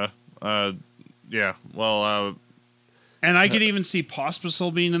 Yeah. Well, and I could even see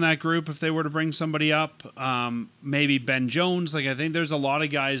Pospisil being in that group if they were to bring somebody up. Maybe Ben Jones. I think there's a lot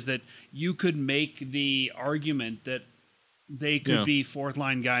of guys that you could make the argument that they could be fourth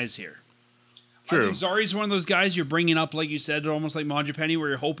line guys here. True. I think Zary's one of those guys you're bringing up, like you said, almost like Mangiapane, where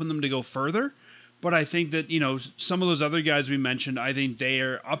you're hoping them to go further. But I think that, some of those other guys we mentioned, I think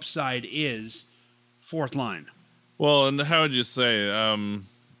their upside is fourth line. Well, and how would you say?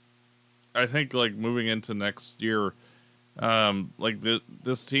 I think moving into next year,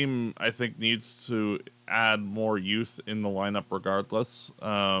 this team I think needs to add more youth in the lineup regardless.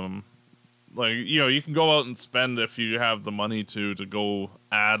 You can go out and spend if you have the money to go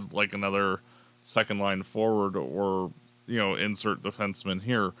add another second line forward or insert defenseman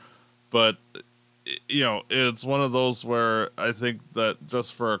here, but it's one of those where I think that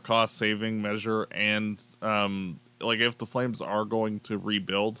just for a cost saving measure and if the Flames are going to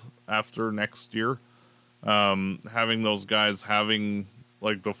rebuild after next year, having those guys having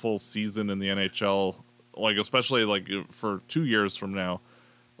the full season in the NHL, especially for 2 years from now,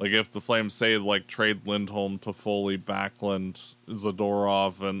 if the Flames say trade Lindholm, Toffoli, Backlund,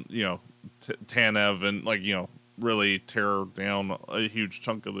 Zadorov, and Tanev, and really tear down a huge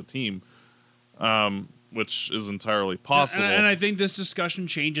chunk of the team, which is entirely possible. And I think this discussion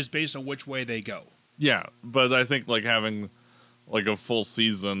changes based on which way they go. Yeah, but I think having a full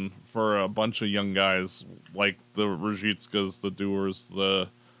season for a bunch of young guys like the Ruzickas, the Dewars, the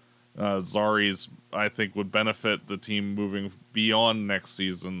Zarys, I think would benefit the team moving beyond next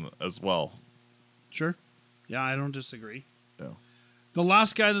season as well. Sure. Yeah, I don't disagree. Yeah. The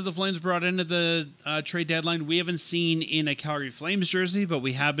last guy that the Flames brought into the trade deadline, we haven't seen in a Calgary Flames jersey, but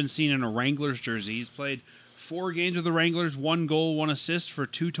we have been seen in a Wranglers jersey. He's played 4 games with the Wranglers, 1 goal, 1 assist for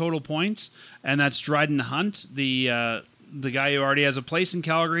 2 total points, and that's Dryden Hunt, the guy who already has a place in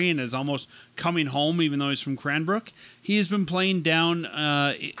Calgary and is almost coming home, even though he's from Cranbrook. He has been playing down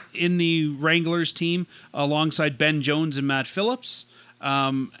in the Wranglers team alongside Ben Jones and Matt Phillips,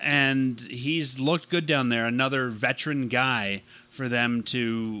 and he's looked good down there. Another veteran guy for them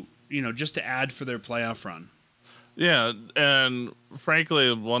to, just to add for their playoff run. Yeah, and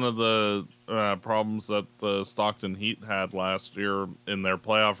frankly, one of the problems that the Stockton Heat had last year in their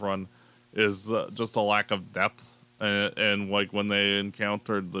playoff run is just a lack of depth. And when they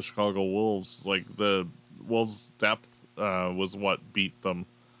encountered the Chicago Wolves, the Wolves' depth was what beat them.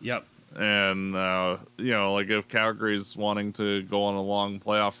 Yep. And if Calgary's wanting to go on a long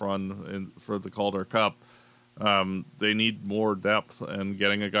playoff run for the Calder Cup, they need more depth. And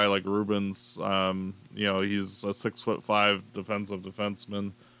getting a guy like Rubens, he's a 6'5" defensive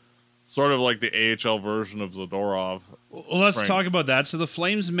defenseman, sort of like the AHL version of Zadorov. Well, let's talk about that. So the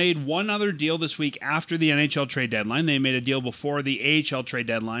Flames made one other deal this week after the NHL trade deadline. They made a deal before the AHL trade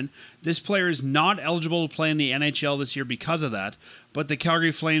deadline. This player is not eligible to play in the NHL this year because of that. But the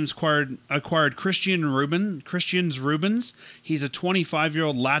Calgary Flames acquired Christians Rubens. He's a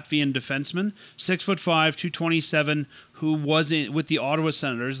 25-year-old Latvian defenseman, 6'5", 227, who was with the Ottawa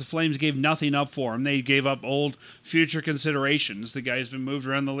Senators. The Flames gave nothing up for him. They gave up old future considerations. The guy's been moved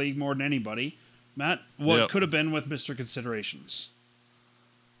around the league more than anybody. Matt, what could have been with Mr. Considerations?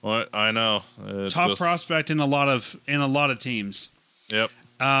 Well, I know. Top prospect in a lot of teams. Yep.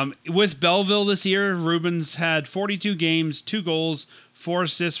 With Belleville this year, Rubens had 42 games, 2 goals, 4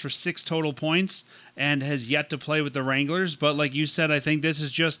 assists for 6 total points, and has yet to play with the Wranglers. But like you said, I think this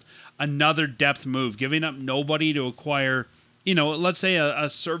is just another depth move, giving up nobody to acquire, let's say a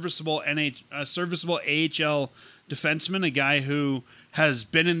serviceable AHL defenseman, a guy who has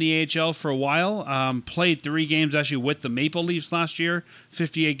been in the AHL for a while, played 3 games actually with the Maple Leafs last year,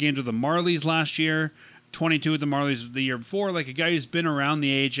 58 games with the Marlies last year, 22 with the Marlies the year before, like a guy who's been around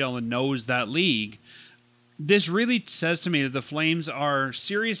the AHL and knows that league. This really says to me that the Flames are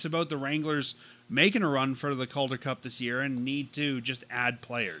serious about the Wranglers making a run for the Calder Cup this year and need to just add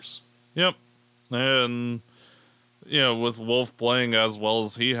players. Yep. And, with Wolf playing as well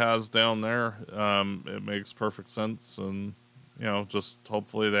as he has down there, it makes perfect sense. And, just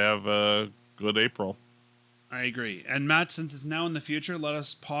hopefully they have a good April. I agree. And Matt, since it's now in the future, let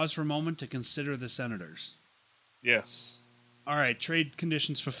us pause for a moment to consider the Senators. Yes. All right, trade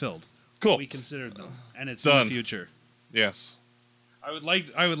conditions fulfilled. Cool. We considered them, and it's Done. in the future. Yes. I'd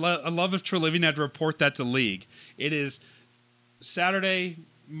love if Treliving had to report that to league. It is Saturday,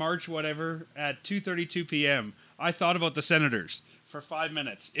 March whatever, at 2:32 p.m. I thought about the Senators for 5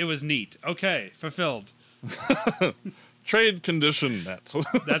 minutes. It was neat. Okay, fulfilled. Trade condition met.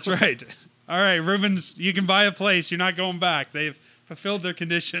 That's right. All right, Rubens, you can buy a place. You're not going back. They've fulfilled their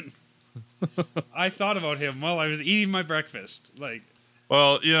condition. I thought about him while I was eating my breakfast.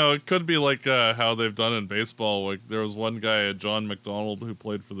 Well, it could be like how they've done in baseball. Like there was one guy, John McDonald, who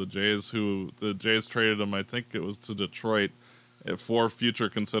played for the Jays, who the Jays traded him, I think it was to Detroit, for future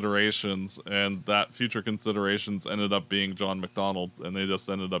considerations, and that future considerations ended up being John McDonald, and they just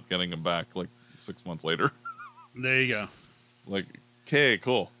ended up getting him back like 6 months later. There you go. It's like, okay,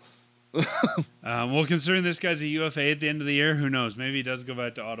 cool. Well, considering this guy's a UFA at the end of the year, who knows? Maybe he does go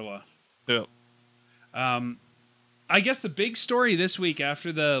back to Ottawa. Yeah. I guess the big story this week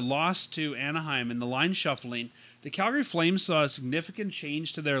after the loss to Anaheim and the line shuffling, the Calgary Flames saw a significant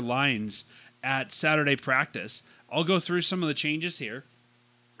change to their lines at Saturday practice. I'll go through some of the changes here.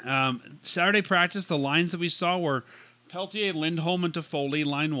 Saturday practice, the lines that we saw were Peltier, Lindholm, and Toffoli,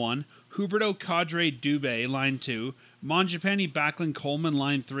 line 1. Huberdeau, Kadri, Dubé, line 2. Mangiapane, Backlund, Coleman,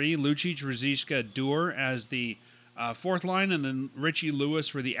 line 3. Lucic, Ruzicka, Duehr as the fourth line, and then Richie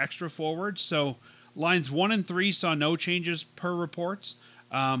Lewis were the extra forwards. So lines 1 and 3 saw no changes per reports.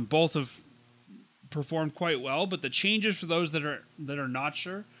 Both have performed quite well, but the changes for those that are not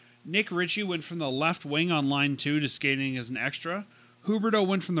sure, Nick Ritchie went from the left wing on line 2 to skating as an extra. Huberdeau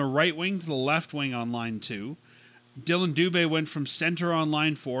went from the right wing to the left wing on line 2. Dylan Dubé went from center on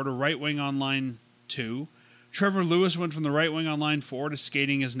line 4 to right wing on line 2. Trevor Lewis went from the right wing on line 4 to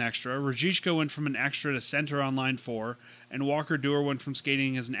skating as an extra. Ruzicka went from an extra to center on line 4. And Walker Duehr went from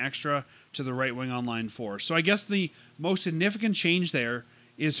skating as an extra to the right wing on line 4. So I guess the most significant change there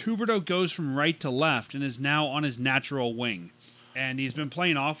is Huberdeau goes from right to left and is now on his natural wing. And he's been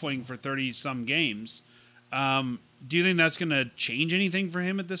playing off wing for 30-some games. Do you think that's going to change anything for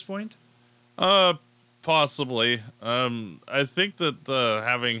him at this point? Possibly. I think that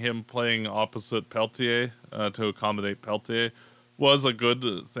having him playing opposite Peltier to accommodate Peltier was a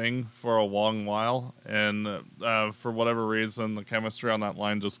good thing for a long while, and for whatever reason, the chemistry on that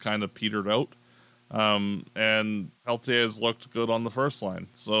line just kind of petered out. And Peltier has looked good on the first line,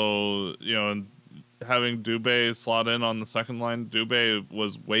 so and having Dubé slot in on the second line, Dubé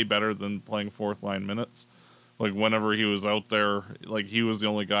was way better than playing fourth line minutes. Like whenever he was out there, like he was the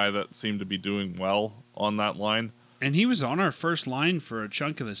only guy that seemed to be doing well on that line. And he was on our first line for a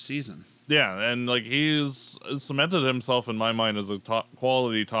chunk of the season. Yeah, and like he's cemented himself in my mind as a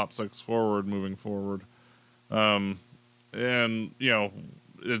quality top 6 forward moving forward. And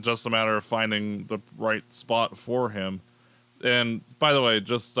it's just a matter of finding the right spot for him. And by the way,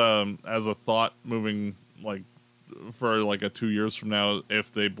 just as a thought moving for a 2 years from now,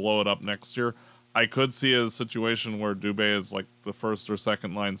 if they blow it up next year, I could see a situation where Dubé is like the first or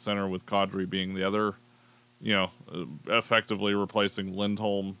second line center with Kadri being the other, effectively replacing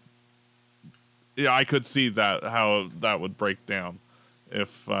Lindholm. Yeah, I could see that, how that would break down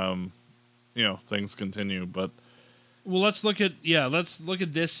if, things continue. But well, let's look at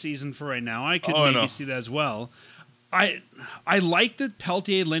this season for right now. I could maybe see that as well. I like that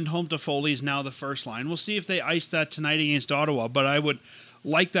Peltier, Lindholm, Toffoli is now the first line. We'll see if they ice that tonight against Ottawa, but I would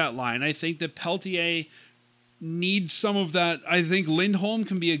like that line. I think that Peltier needs some of that. I think Lindholm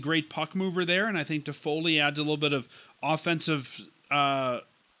can be a great puck mover there, and I think Toffoli adds a little bit of offensive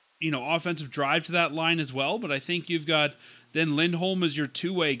drive to that line as well. But I think you've got then Lindholm as your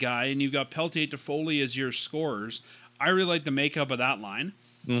two-way guy, and you've got Peltier, Toffoli as your scorers. I really like the makeup of that line.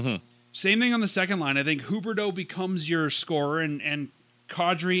 Mm-hmm. Same thing on the second line. I think Huberdeau becomes your scorer, and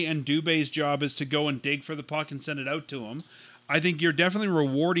Kadri and Dubé's job is to go and dig for the puck and send it out to him. I think you're definitely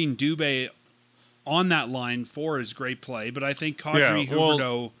rewarding Dubé on that line for his great play, but I think Kadri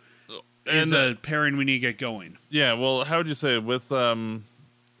Huberdeau is a pairing we need to get going. Yeah, well, how would you say with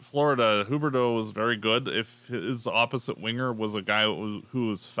Florida, Huberdeau was very good. If his opposite winger was a guy who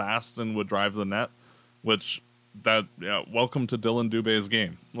was fast and would drive the net, which welcome to Dylan Dubé's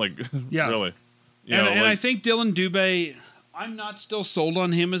game. Like, really. And I think Dylan Dubé, I'm not still sold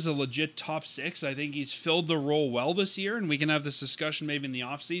on him as a legit top six. I think he's filled the role well this year, and we can have this discussion maybe in the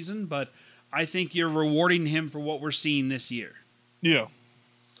offseason, but I think you're rewarding him for what we're seeing this year. Yeah.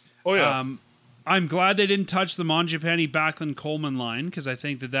 Oh, yeah. I'm glad they didn't touch the Mangiapane, Backlund, Coleman line, because I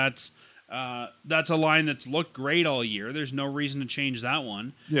think that's a line that's looked great all year. There's no reason to change that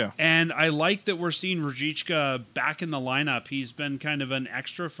one. Yeah. And I like that we're seeing Ruzicka back in the lineup. He's been kind of an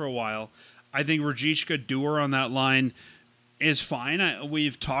extra for a while. I think Ruzicka, Dewar on that line is fine.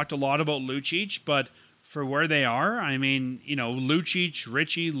 We've talked a lot about Lucic, but for where they are, I mean, Lucic,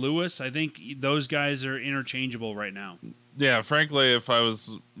 Ritchie, Lewis, I think those guys are interchangeable right now. Yeah, frankly, if I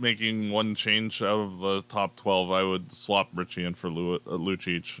was making one change out of the top 12, I would swap Ritchie in for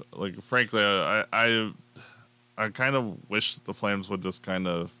Lucic. Like, frankly, I kind of wish the Flames would just kind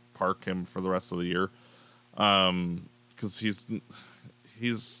of park him for the rest of the year, because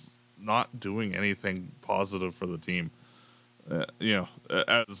he's not doing anything positive for the team.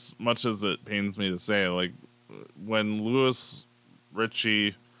 As much as it pains me to say, like, when Lewis,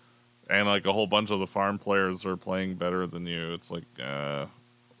 Ritchie, and like a whole bunch of the farm players are playing better than you, it's like,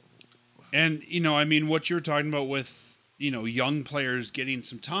 And I mean, what you're talking about with young players getting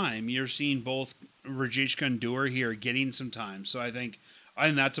some time, you're seeing both Ruzicka and Dewar here getting some time. So I think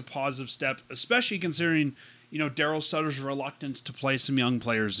that's a positive step, especially considering Daryl Sutter's reluctance to play some young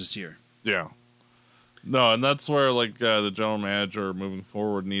players this year. Yeah. No, and that's where like the general manager moving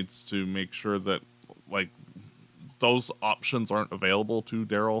forward needs to make sure that like those options aren't available to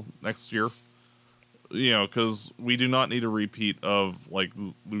Daryl next year. Because we do not need a repeat of like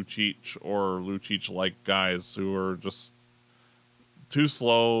Lucic or Lucic-like guys who are just too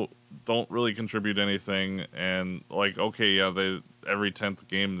slow, don't really contribute anything, and like they every 10th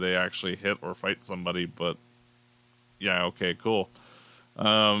game they actually hit or fight somebody, but yeah, okay, cool.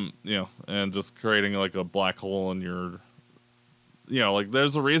 And just creating like a black hole in your, like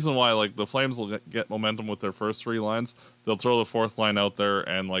there's a reason why like the Flames will get momentum with their first three lines. They'll throw the fourth line out there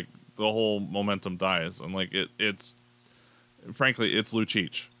and like the whole momentum dies. And like it's frankly, it's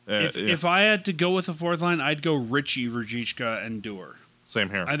Lucic. If I had to go with the fourth line, I'd go Ritchie, Ruzicka, and Dewar. Same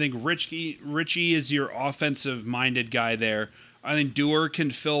here. I think Ritchie is your offensive-minded guy there. I think Dewar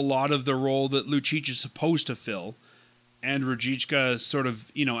can fill a lot of the role that Lucic is supposed to fill. And Ruzicka sort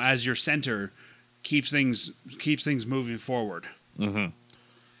of, as your center, keeps things moving forward. Mm-hmm.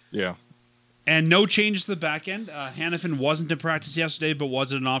 Yeah. And no changes to the back end. Hanifin wasn't in practice yesterday, but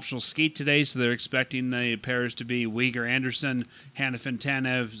was an optional skate today, so they're expecting the pairs to be Weegar, Anderson, Hanifin,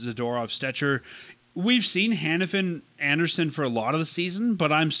 Tanev, Zadorov, Stetcher. We've seen Hanifin, Anderson for a lot of the season,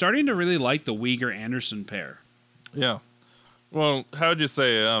 but I'm starting to really like the Weegar-Anderson pair. Yeah. Well, how would you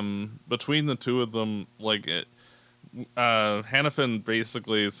say, between the two of them, like Hanifin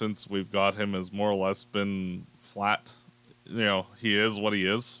basically, since we've got him, has more or less been flat. He is what he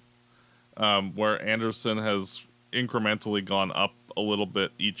is. Where Anderson has incrementally gone up a little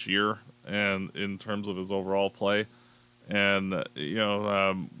bit each year, and in terms of his overall play, and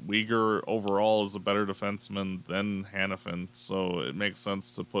Weegar overall is a better defenseman than Hanifin, so it makes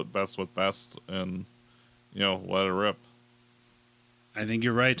sense to put best with best and let it rip. I think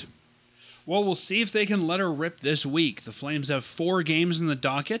you're right. Well, we'll see if they can let her rip this week. The Flames have 4 games in the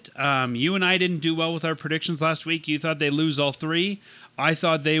docket. You and I didn't do well with our predictions last week. You thought they'd lose all 3. I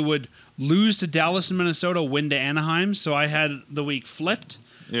thought they would lose to Dallas and Minnesota, win to Anaheim, so I had the week flipped.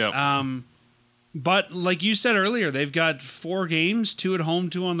 Yeah. But like you said earlier, they've got 4 games, 2 at home,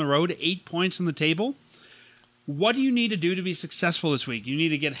 2 on the road, 8 points on the table. What do you need to do to be successful this week? You need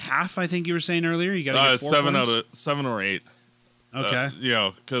to get half, I think you were saying earlier. You got to get 4 7 points? out of 7 or 8.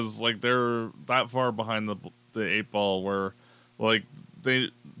 Okay. Because like they're that far behind the 8 ball where like they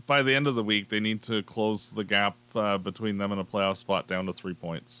by the end of the week they need to close the gap between them and a playoff spot down to 3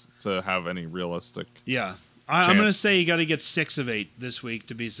 points to have any realistic. Yeah. I'm going to say you got to get 6 of 8 this week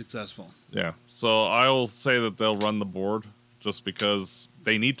to be successful. Yeah. So I will say that they'll run the board just because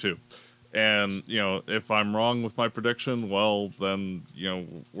they need to. And, if I'm wrong with my prediction, well, then,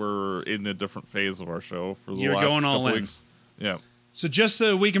 we're in a different phase of our show for the You're last going all couple in. weeks. Yeah. So just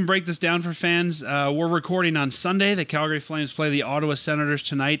so we can break this down for fans, we're recording on Sunday. The Calgary Flames play the Ottawa Senators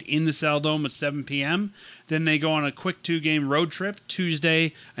tonight in the Saddledome at 7 p.m. Then they go on a quick 2-game road trip.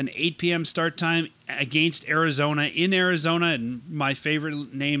 Tuesday, an 8 p.m. start time against Arizona in Arizona, and my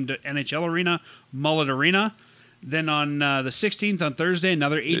favorite named NHL arena, Mullet Arena. Then on the 16th, on Thursday,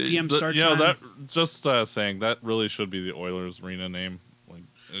 another 8 p.m. start time. That just saying that really should be the Oilers arena name.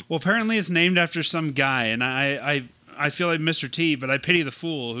 Well, apparently it's named after some guy, and I feel like Mr. T, but I pity the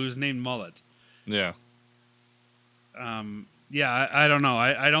fool who's named Mullet. Yeah. I don't know.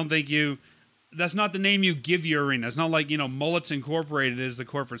 I don't think you... That's not the name you give your arena. It's not like, Mullets Incorporated is the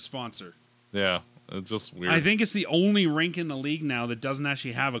corporate sponsor. Yeah, it's just weird. I think it's the only rink in the league now that doesn't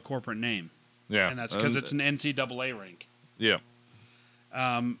actually have a corporate name. Yeah. And that's because it's an NCAA rink. Yeah.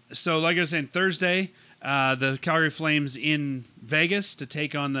 So like I was saying, Thursday... the Calgary Flames in Vegas to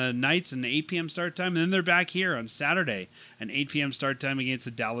take on the Knights an 8 p.m. start time. And then they're back here on Saturday, an 8 p.m. start time against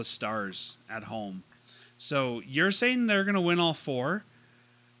the Dallas Stars at home. So you're saying they're going to win all 4?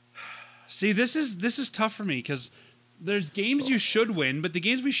 See, this is tough for me because there's games you should win, but the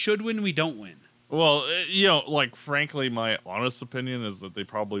games we should win, we don't win. Well, frankly, my honest opinion is that they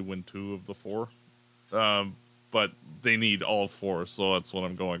probably win 2 of the 4. But they need all 4, so that's what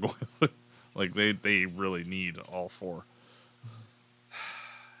I'm going with. Like, they really need all 4.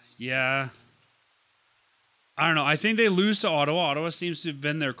 Yeah. I don't know. I think they lose to Ottawa. Ottawa seems to have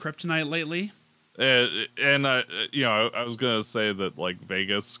been their kryptonite lately. I was going to say that,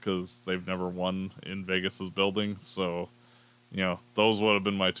 Vegas, because they've never won in Vegas's building. So, those would have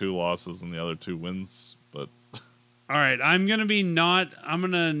been my 2 losses and the other 2 wins. But all right, I'm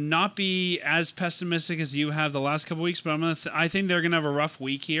gonna not be as pessimistic as you have the last couple weeks, but I think they're gonna have a rough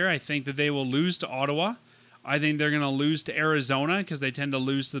week here. I think that they will lose to Ottawa. I think they're gonna lose to Arizona because they tend to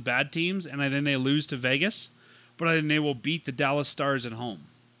lose to the bad teams, and I think they lose to Vegas. But I think they will beat the Dallas Stars at home.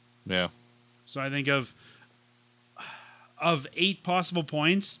 Yeah. So I think of 8 possible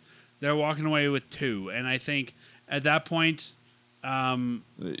points, they're walking away with 2, and I think at that point,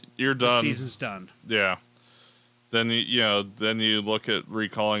 you're done. The season's done. Yeah. Then you look at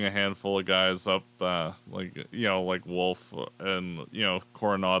recalling a handful of guys up, like Wolf and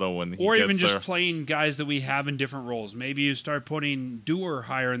Coronado when he or gets even just there. Playing guys that we have in different roles. Maybe you start putting Dewar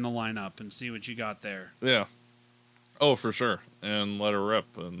higher in the lineup and see what you got there. Yeah. Oh, for sure, and let her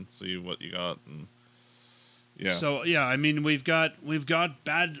rip and see what you got. And yeah. So yeah, I mean we've got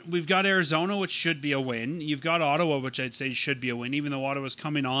Arizona, which should be a win. You've got Ottawa, which I'd say should be a win, even though Ottawa's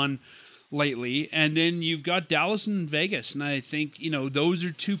coming on lately, and then you've got Dallas and Vegas, and I think those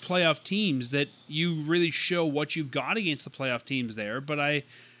are 2 playoff teams that you really show what you've got against the playoff teams there. But I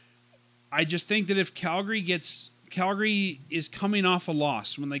just think that if Calgary is coming off a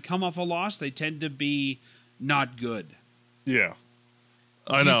loss, when they come off a loss, they tend to be not good. Yeah,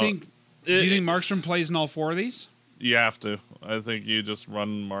 I know. Do you think Markstrom plays in all 4 of these? You have to. I think you just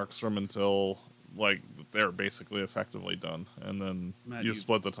run Markstrom until they're basically effectively done, and then you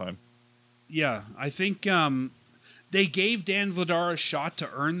split the time. Yeah, I think they gave Dan Vladar a shot to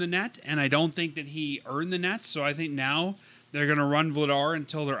earn the net, and I don't think that he earned the net. So I think now they're going to run Vladar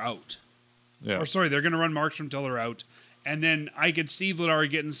until they're out. Yeah. Or sorry, they're going to run Markstrom until they're out. And then I could see Vladar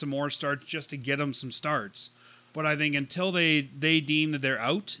getting some more starts just to get him some starts. But I think until they deem that they're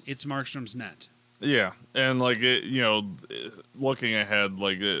out, it's Markstrom's net. Yeah, and looking ahead,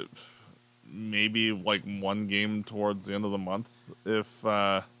 maybe 1 game towards the end of the month if.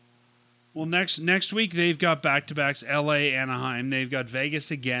 Well, next week they've got back-to-backs, L.A., Anaheim. They've got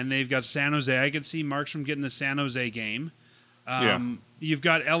Vegas again. They've got San Jose. I could see Markstrom getting the San Jose game. You've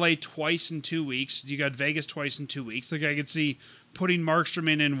got L.A. twice in 2 weeks. You got Vegas twice in 2 weeks. I could see putting Markstrom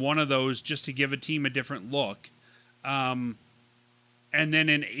in one of those just to give a team a different look. And then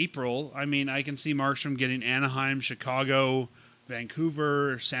in April, I can see Markstrom getting Anaheim, Chicago,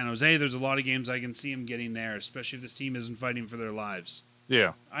 Vancouver, San Jose. There's a lot of games I can see him getting there, especially if this team isn't fighting for their lives.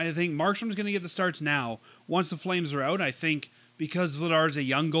 Yeah. I think Markstrom's going to get the starts now. Once the Flames are out, I think because Vladar's a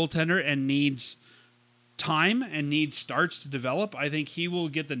young goaltender and needs time and needs starts to develop, I think he will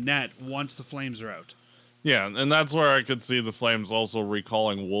get the net once the Flames are out. Yeah, and that's where I could see the Flames also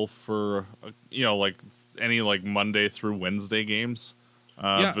recalling Wolf for, any Monday through Wednesday games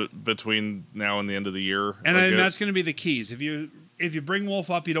between now and the end of the year. And I think that's going to be the keys. If you bring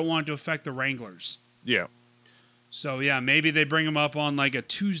Wolf up, you don't want it to affect the Wranglers. Yeah. So, yeah, maybe they bring him up on a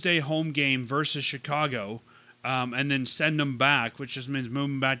Tuesday home game versus Chicago and then send him back, which just means move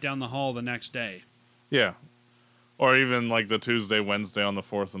him back down the hall the next day. Yeah. Or even the Tuesday, Wednesday on the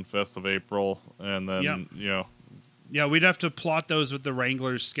 4th and 5th of April. And then, Yeah, we'd have to plot those with the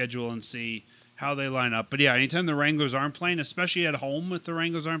Wranglers' schedule and see how they line up. But yeah, anytime the Wranglers aren't playing, especially at home if the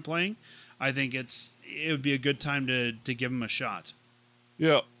Wranglers aren't playing, I think it would be a good time to give them a shot.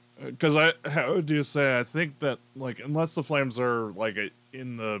 Yeah, because how would you say? I think that like unless the Flames are like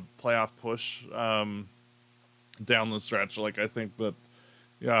in the playoff push down the stretch, like I think that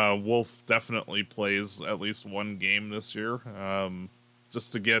Wolf definitely plays at least one game this year,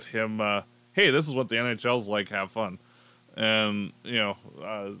 just to get him. Hey, this is what the NHL's like. Have fun, and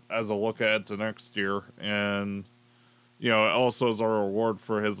as a look ahead to next year, and also as a reward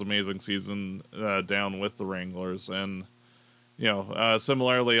for his amazing season down with the Wranglers, and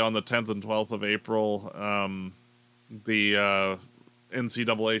similarly on the 10th and 12th of April, the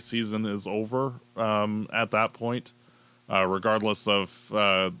NCAA season is over at that point, regardless of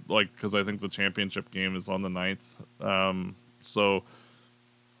because I think the championship game is on the 9th.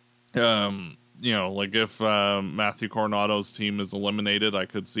 If Matthew Coronado's team is eliminated, I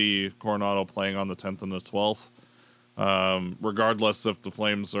could see Coronado playing on the 10th and the 12th. Regardless if the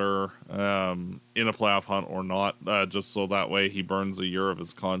Flames are in a playoff hunt or not, just so that way he burns a year of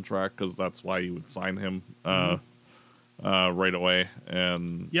his contract, because that's why you would sign him right away.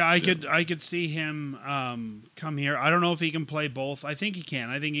 And yeah, I could see him come here. I don't know if he can play both. I think he can.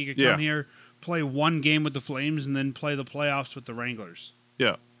 I think he could come here, play one game with the Flames, and then play the playoffs with the Wranglers.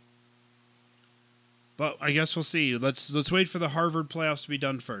 Yeah. But I guess we'll see. Let's wait for the Harvard playoffs to be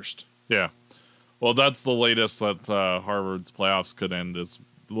done first. Yeah. Well, that's the latest that Harvard's playoffs could end, is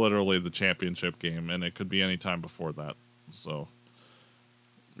literally the championship game, and it could be any time before that. So,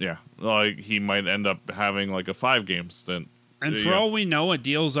 yeah, like he might end up having like a 5-game stint. And for all we know, a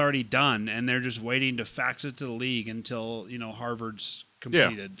deal's already done, and they're just waiting to fax it to the league until Harvard's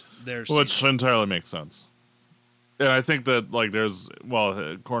completed their season. Which entirely makes sense. And I think that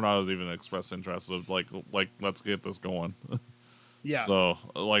Coronado's even expressed interest of like let's get this going. Yeah. So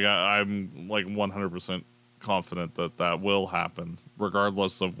I'm 100% confident that will happen,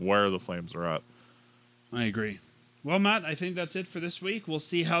 regardless of where the Flames are at. I agree. Well, Matt, I think that's it for this week. We'll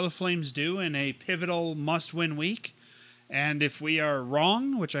see how the Flames do in a pivotal must-win week. And if we are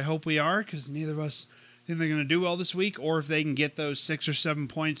wrong, which I hope we are, because neither of us think they're going to do well this week, or if they can get those 6 or 7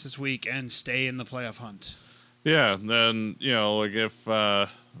 points this week and stay in the playoff hunt. Yeah, then, if,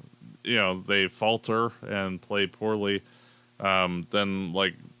 they falter and play poorly, then,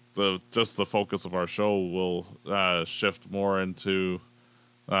 the focus of our show will shift more into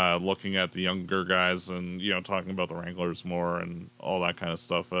looking at the younger guys and, talking about the Wranglers more and all that kind of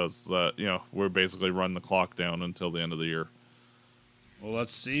stuff, as, we're basically run the clock down until the end of the year. Well,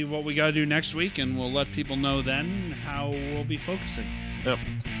 let's see what we got to do next week, and we'll let people know then how we'll be focusing. Yep.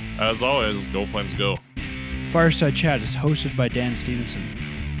 As always, go Flames, go. Fireside Chat is hosted by Dan Stevenson,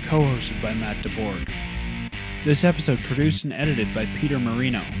 co-hosted by Matt DeBorg. This episode produced and edited by Peter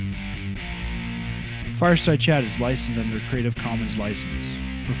Marino. Fireside Chat is licensed under Creative Commons license.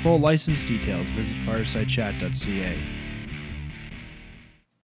 For full license details, visit firesidechat.ca.